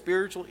hear, you have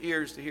spiritual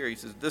ears to hear. He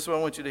says, this is what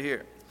I want you to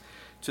hear.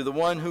 To the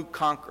one who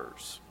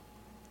conquers.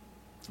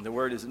 The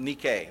word is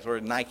Nike. That's where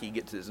Nike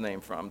gets his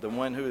name from. The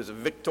one who is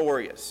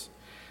victorious.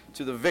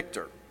 To the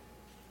victor,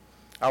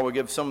 I will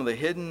give some of the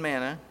hidden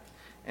manna,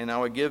 and I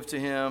will give to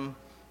him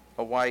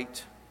a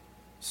white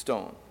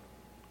stone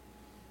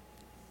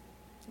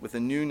with a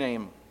new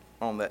name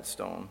on that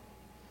stone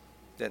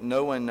that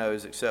no one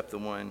knows except the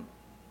one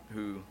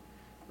who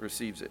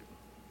receives it.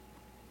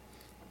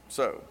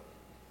 So,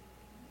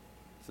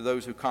 to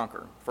those who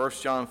conquer. 1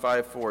 John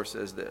 5:4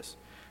 says this,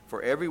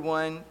 for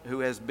everyone who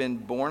has been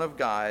born of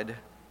God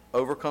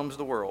overcomes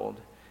the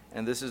world,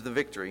 and this is the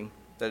victory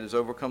that has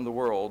overcome the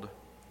world,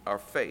 our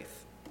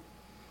faith.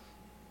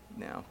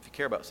 Now, if you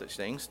care about such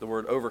things, the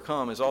word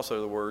overcome is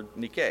also the word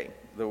Nike.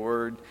 The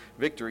word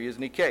victory is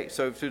Nike.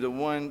 So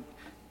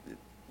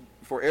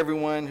for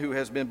everyone who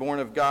has been born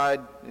of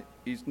God,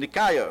 he's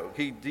Nikaio.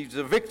 He's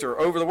a victor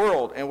over the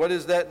world. And what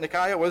is that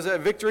Nikaio? What is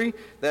that victory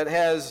that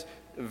has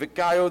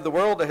Vikaio the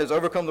world, that has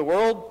overcome the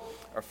world?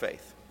 Our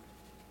faith.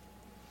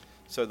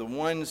 So the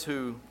ones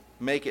who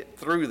make it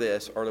through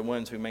this are the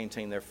ones who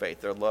maintain their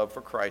faith, their love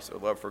for Christ, their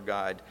love for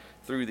God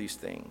through these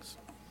things.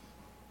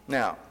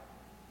 Now,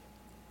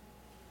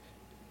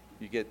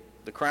 you get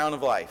the crown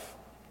of life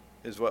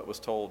is what was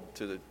told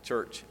to the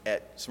church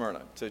at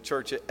Smyrna, to the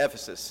church at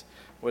Ephesus.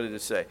 What did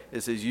it say?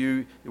 It says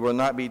you will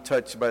not be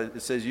touched by,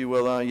 it says you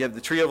will, you have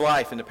the tree of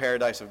life in the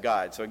paradise of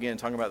God. So again,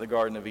 talking about the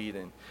Garden of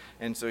Eden.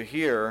 And so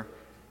here,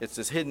 it's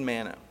this hidden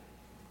manna.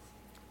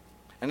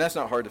 And that's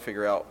not hard to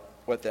figure out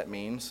what that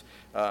means.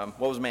 What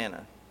was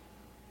manna?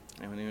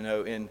 I don't even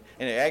know. And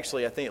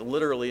actually, I think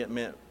literally it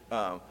meant,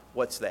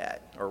 what's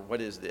that? Or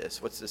what is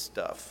this? What's this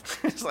stuff?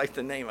 It's like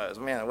the name of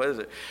it. Manna, what is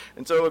it?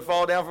 And so it would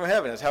fall down from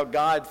heaven. It's how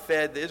God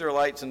fed the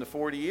Israelites in the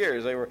 40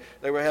 years. They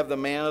would have the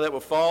manna that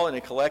would fall, and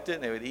they collect it,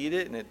 and they would eat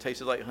it, and it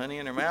tasted like honey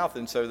in their mouth.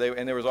 And so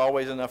there was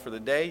always enough for the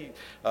day.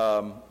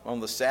 On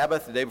the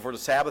Sabbath, the day before the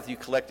Sabbath, you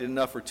collected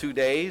enough for 2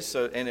 days,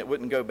 and it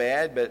wouldn't go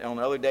bad. But on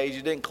other days,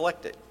 you didn't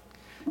collect it.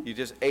 You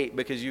just ate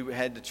because you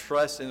had to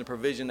trust in the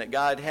provision that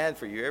God had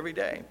for you every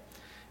day.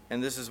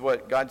 And this is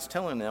what God's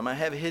telling them. I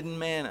have hidden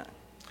manna.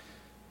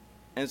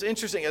 And it's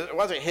interesting, it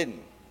wasn't hidden.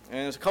 And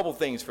there's a couple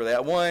things for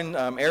that. One,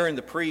 Aaron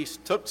the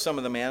priest took some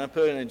of the manna,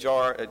 put it in a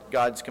jar at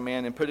God's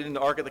command, and put it in the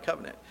Ark of the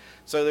Covenant.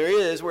 So there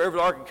is, wherever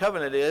the Ark of the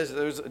Covenant is,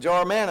 there's a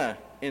jar of manna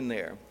in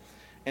there.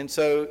 And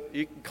so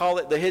you can call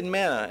it the hidden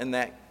manna, and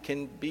that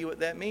can be what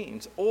that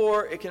means.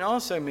 Or it can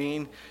also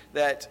mean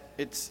that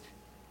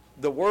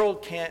the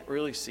world can't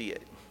really see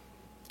it.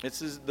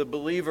 This is the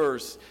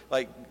believers,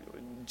 like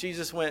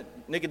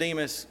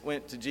Nicodemus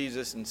went to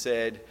Jesus and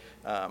said,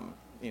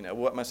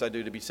 what must I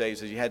do to be saved?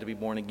 He says you had to be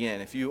born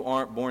again. If you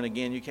aren't born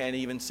again, you can't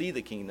even see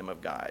the kingdom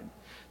of God.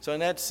 So in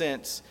that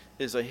sense,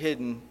 is a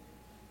hidden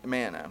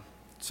manna.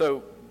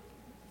 So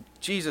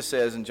Jesus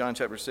says in John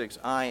chapter 6,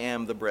 I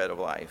am the bread of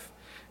life.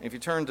 And if you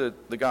turn to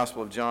the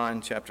Gospel of John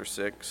chapter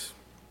 6,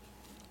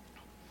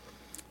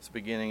 it's the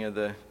beginning of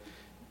the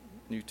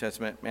New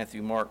Testament,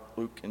 Matthew, Mark,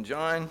 Luke, and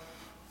John.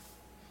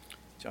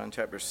 John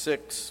chapter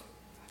 6.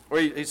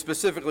 Where he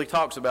specifically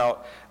talks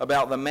about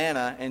the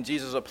manna, and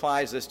Jesus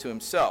applies this to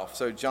himself.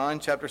 So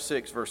John chapter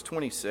 6, verse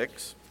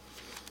 26.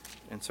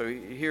 And so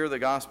hear the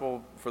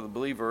gospel for the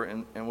believer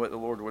and what the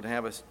Lord would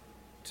have us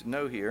to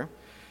know here.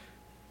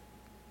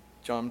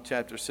 John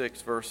chapter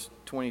 6, verse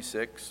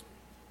 26.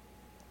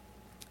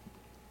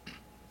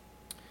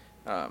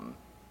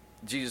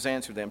 Jesus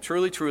answered them,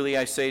 "Truly, truly,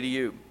 I say to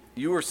you,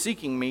 you are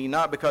seeking me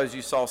not because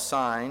you saw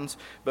signs,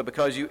 but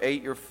because you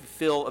ate your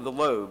fill of the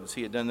loaves."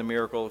 He had done the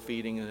miracle of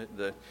feeding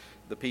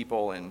the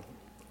people and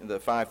the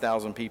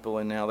 5,000 people,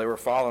 and now they were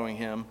following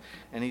him.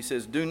 And he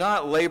says, "Do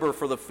not labor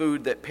for the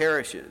food that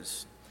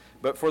perishes,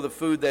 but for the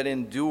food that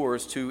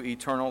endures to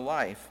eternal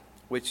life,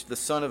 which the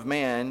Son of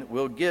Man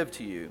will give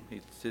to you."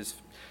 His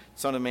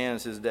Son of Man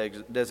is his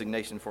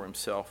designation for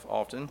himself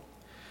often.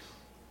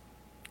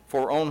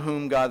 "For on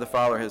whom God the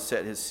Father has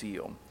set his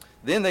seal."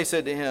 Then they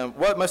said to him,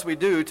 "What must we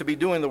do to be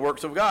doing the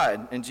works of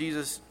God?" And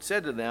Jesus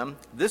said to them,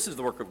 "This is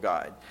the work of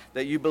God,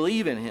 that you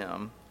believe in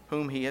him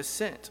whom he has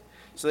sent."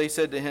 So they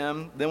said to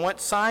him, "Then what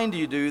sign do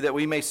you do that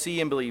we may see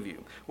and believe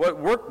you? What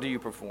work do you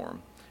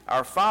perform?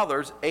 Our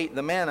fathers ate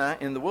the manna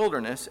in the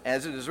wilderness,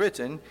 as it is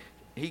written,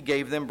 he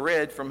gave them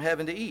bread from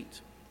heaven to eat."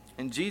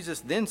 And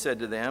Jesus then said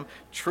to them,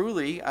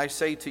 "Truly I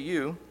say to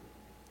you,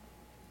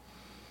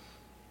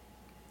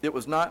 it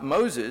was not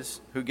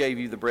Moses who gave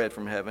you the bread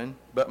from heaven,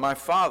 but my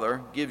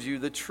Father gives you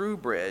the true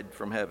bread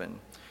from heaven.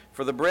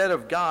 For the bread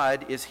of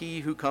God is he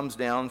who comes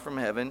down from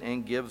heaven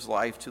and gives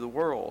life to the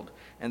world."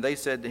 And they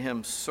said to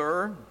him,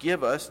 "Sir,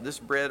 give us this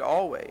bread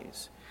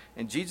always."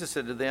 And Jesus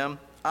said to them,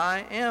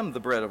 "I am the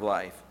bread of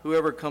life.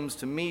 Whoever comes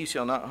to me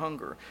shall not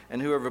hunger,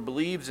 and whoever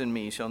believes in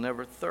me shall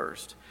never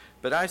thirst.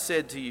 But I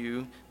said to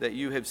you that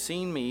you have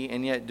seen me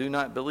and yet do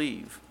not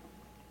believe.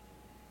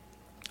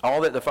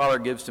 All that the Father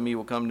gives to me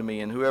will come to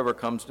me, and whoever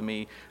comes to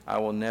me I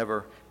will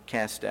never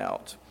cast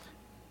out."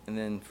 And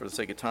then for the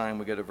sake of time,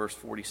 we go to verse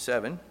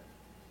 47.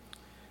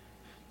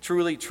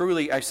 "Truly,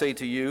 truly, I say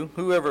to you,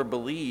 whoever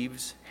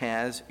believes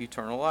has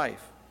eternal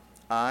life.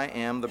 I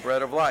am the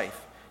bread of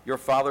life. Your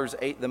fathers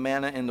ate the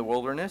manna in the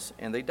wilderness,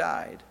 and they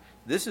died.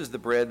 This is the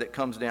bread that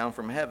comes down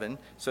from heaven,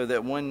 so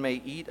that one may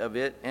eat of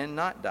it and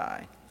not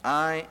die.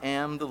 I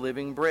am the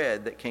living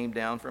bread that came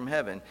down from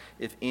heaven.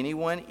 If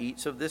anyone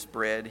eats of this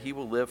bread, he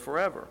will live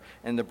forever.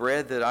 And the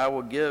bread that I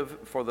will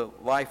give for the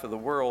life of the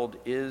world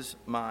is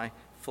my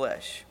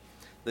flesh."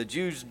 The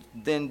Jews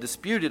then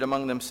disputed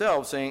among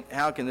themselves, saying,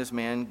 "How can this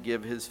man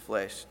give his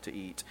flesh to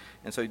eat?"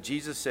 And so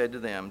Jesus said to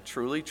them,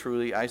 "Truly,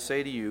 truly, I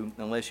say to you,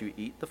 unless you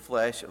eat the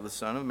flesh of the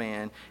Son of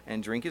Man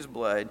and drink his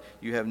blood,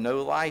 you have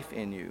no life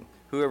in you.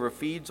 Whoever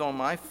feeds on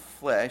my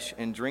flesh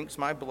and drinks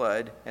my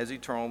blood has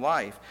eternal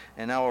life,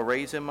 and I will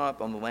raise him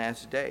up on the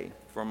last day.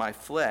 For my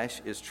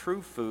flesh is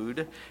true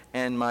food,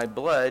 and my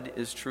blood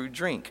is true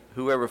drink.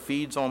 Whoever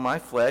feeds on my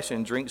flesh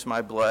and drinks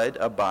my blood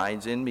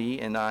abides in me,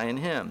 and I in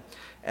him.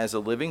 As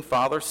the living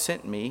Father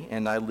sent me,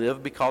 and I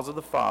live because of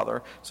the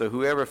Father, so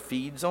whoever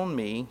feeds on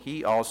me,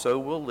 he also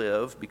will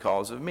live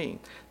because of me.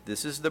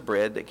 This is the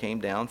bread that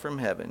came down from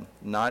heaven,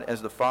 not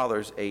as the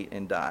fathers ate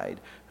and died.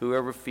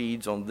 Whoever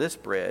feeds on this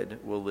bread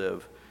will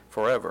live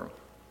forever."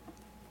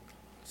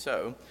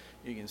 So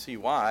you can see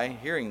why,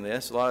 hearing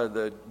this, a lot of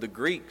the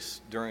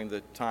Greeks during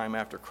the time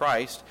after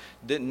Christ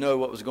didn't know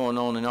what was going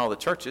on in all the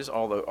churches,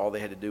 although all they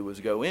had to do was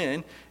go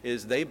in,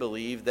 is they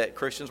believed that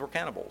Christians were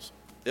cannibals.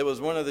 It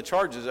was one of the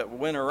charges that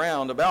went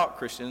around about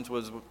Christians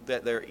was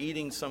that they're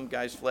eating some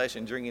guy's flesh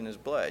and drinking his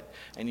blood.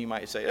 And you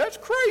might say, "That's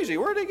crazy.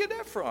 Where did they get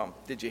that from?"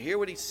 Did you hear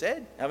what he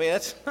said? I mean,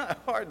 that's not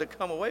hard to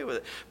come away with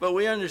it. But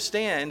we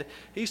understand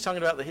he's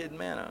talking about the hidden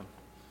manna.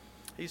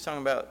 He's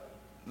talking about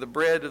the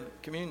bread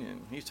of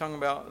communion. He's talking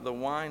about the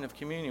wine of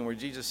communion where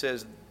Jesus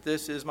says,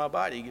 "This is my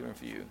body given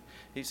for you."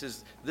 He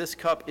says, "This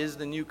cup is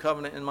the new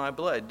covenant in my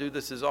blood. Do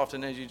this as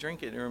often as you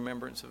drink it in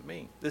remembrance of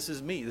me." This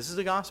is me. This is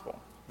the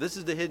gospel. This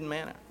is the hidden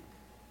manna.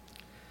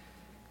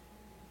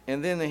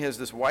 And then he has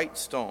this white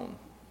stone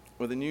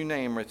with a new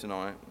name written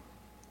on it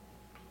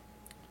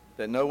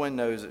that no one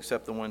knows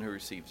except the one who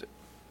receives it.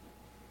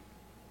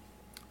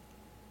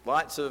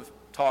 Lots of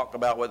talk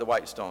about what the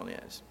white stone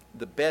is.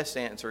 The best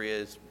answer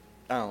is,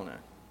 I don't know.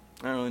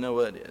 I don't really know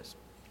what it is.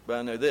 But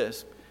I know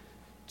this.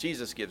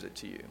 Jesus gives it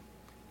to you.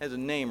 It has a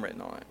name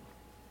written on it.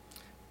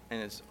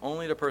 And it's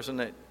only the person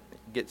that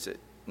gets it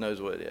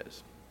knows what it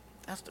is.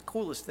 That's the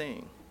coolest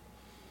thing.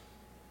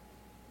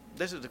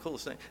 This is the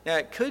coolest thing. Now,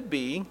 it could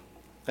be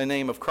a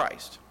name of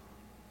Christ,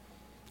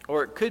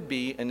 or it could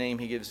be a name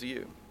he gives to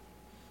you.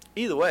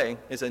 Either way,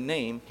 it's a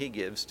name he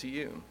gives to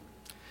you.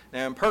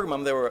 Now in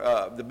Pergamum, there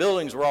were the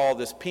buildings were all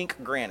this pink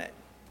granite.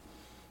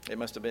 It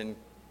must have been,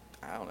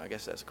 I don't know, I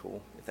guess that's cool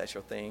if that's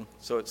your thing.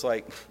 So it's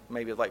like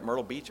maybe like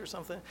Myrtle Beach or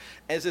something.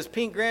 And it's this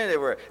pink granite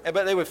everywhere.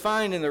 But they would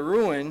find in the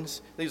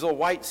ruins these little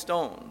white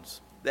stones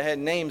that had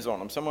names on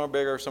them. Some are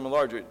bigger, some are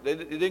larger.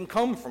 It didn't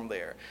come from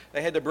there.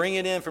 They had to bring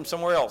it in from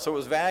somewhere else, so it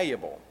was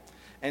valuable.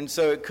 And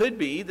so it could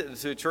be that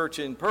to a church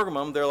in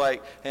Pergamum, they're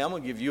like, "Hey, I'm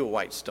going to give you a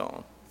white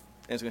stone.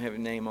 And it's going to have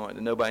a name on it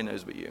that nobody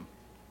knows but you."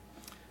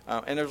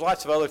 And there's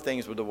lots of other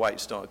things with the white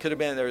stone. It could have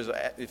been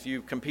if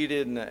you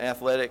competed in an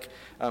athletic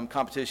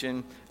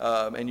competition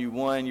and you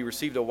won, you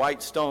received a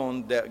white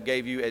stone that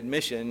gave you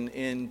admission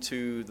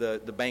into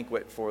the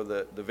banquet for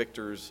the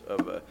victors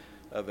of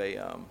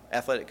a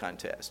athletic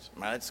contest.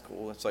 That's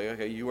cool. It's like,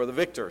 okay, you are the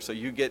victor, so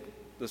you get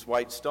this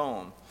white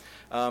stone.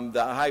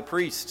 The high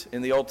priest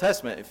in the Old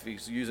Testament, if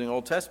he's using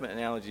Old Testament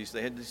analogies,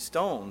 they had these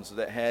stones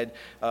that had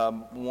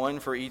one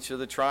for each of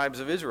the tribes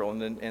of Israel,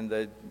 and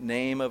the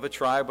name of a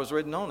tribe was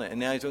written on it. And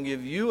now he's going to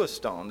give you a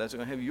stone that's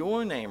going to have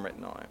your name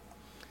written on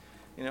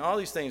it. All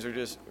these things are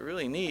just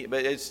really neat,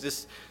 but it's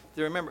just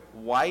to remember,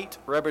 white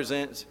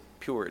represents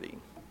purity.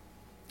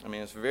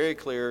 It's very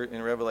clear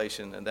in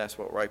Revelation that that's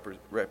what white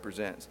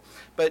represents.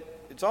 But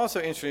it's also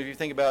interesting if you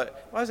think about,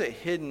 why is it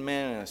hidden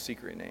man and a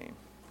secret name?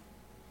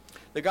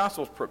 The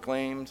gospel's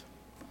proclaimed.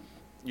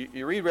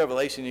 You read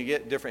Revelation, you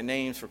get different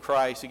names for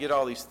Christ, you get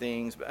all these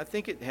things, but I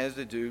think it has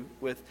to do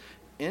with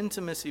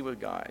intimacy with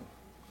God.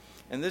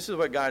 And this is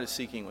what God is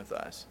seeking with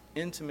us,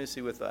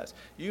 intimacy with us.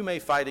 You may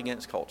fight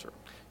against culture.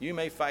 You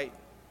may fight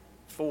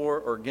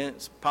for or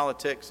against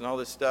politics and all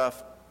this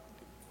stuff,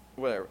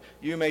 whatever.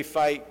 You may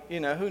fight,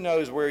 who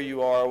knows where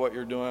you are, what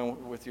you're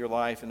doing with your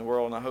life in the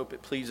world, and I hope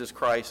it pleases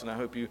Christ, and I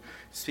hope you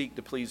seek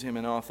to please him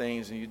in all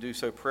things, and you do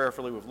so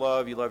prayerfully with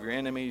love. You love your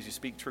enemies, you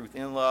speak truth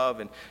in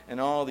love, and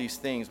all these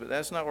things. But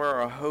that's not where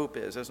our hope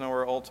is. That's not where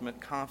our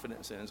ultimate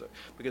confidence is.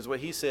 Because what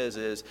he says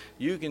is,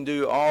 you can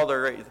do all the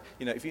great,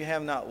 if you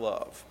have not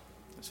love.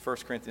 It's 1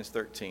 Corinthians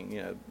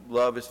 13.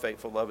 Love is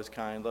faithful, love is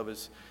kind, love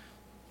is,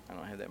 I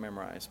don't have that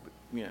memorized, but,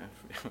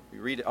 we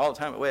read it all the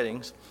time at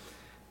weddings.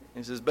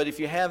 He says, but if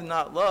you have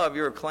not love,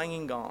 you're a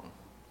clanging gong.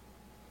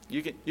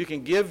 You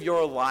can give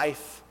your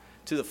life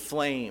to the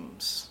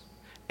flames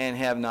and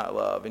have not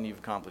love, and you've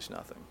accomplished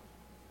nothing.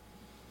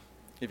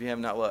 If you have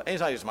not love. And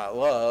it's not just about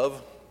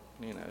love,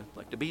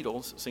 like the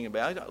Beatles sing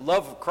about it.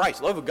 Love of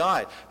Christ, love of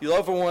God. You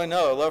love for one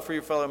another, love for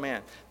your fellow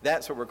man.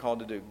 That's what we're called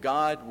to do.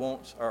 God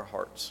wants our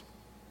hearts,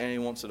 and he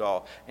wants it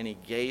all. And he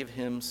gave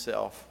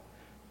himself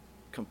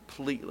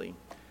completely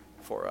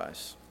for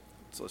us.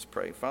 So let's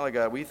pray. Father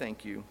God, we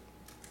thank you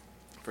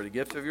for the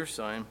gift of your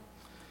Son,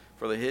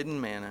 for the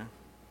hidden manna.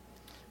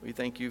 We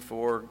thank you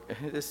for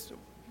this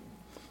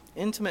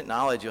intimate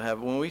knowledge you'll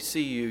have. When we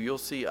see you, you'll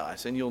see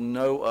us, and you'll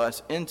know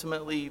us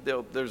intimately.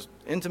 There's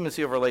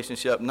intimacy of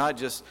relationship, not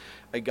just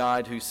a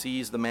God who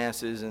sees the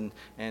masses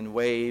and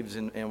waves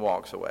and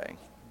walks away,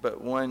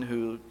 but one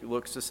who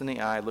looks us in the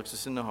eye, looks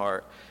us in the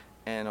heart,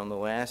 and on the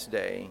last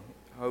day,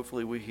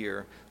 hopefully we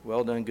hear,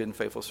 well done, good and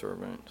faithful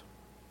servant.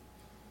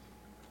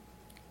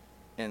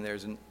 And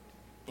there's an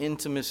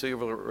intimacy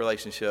of a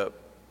relationship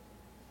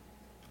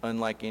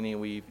unlike any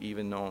we've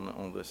even known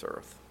on this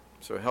earth.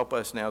 So help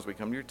us now as we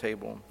come to your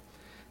table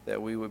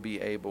that we would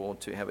be able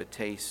to have a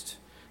taste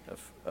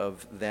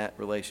of that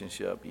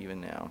relationship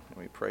even now. And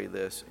we pray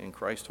this in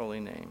Christ's holy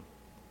name.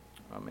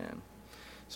 Amen.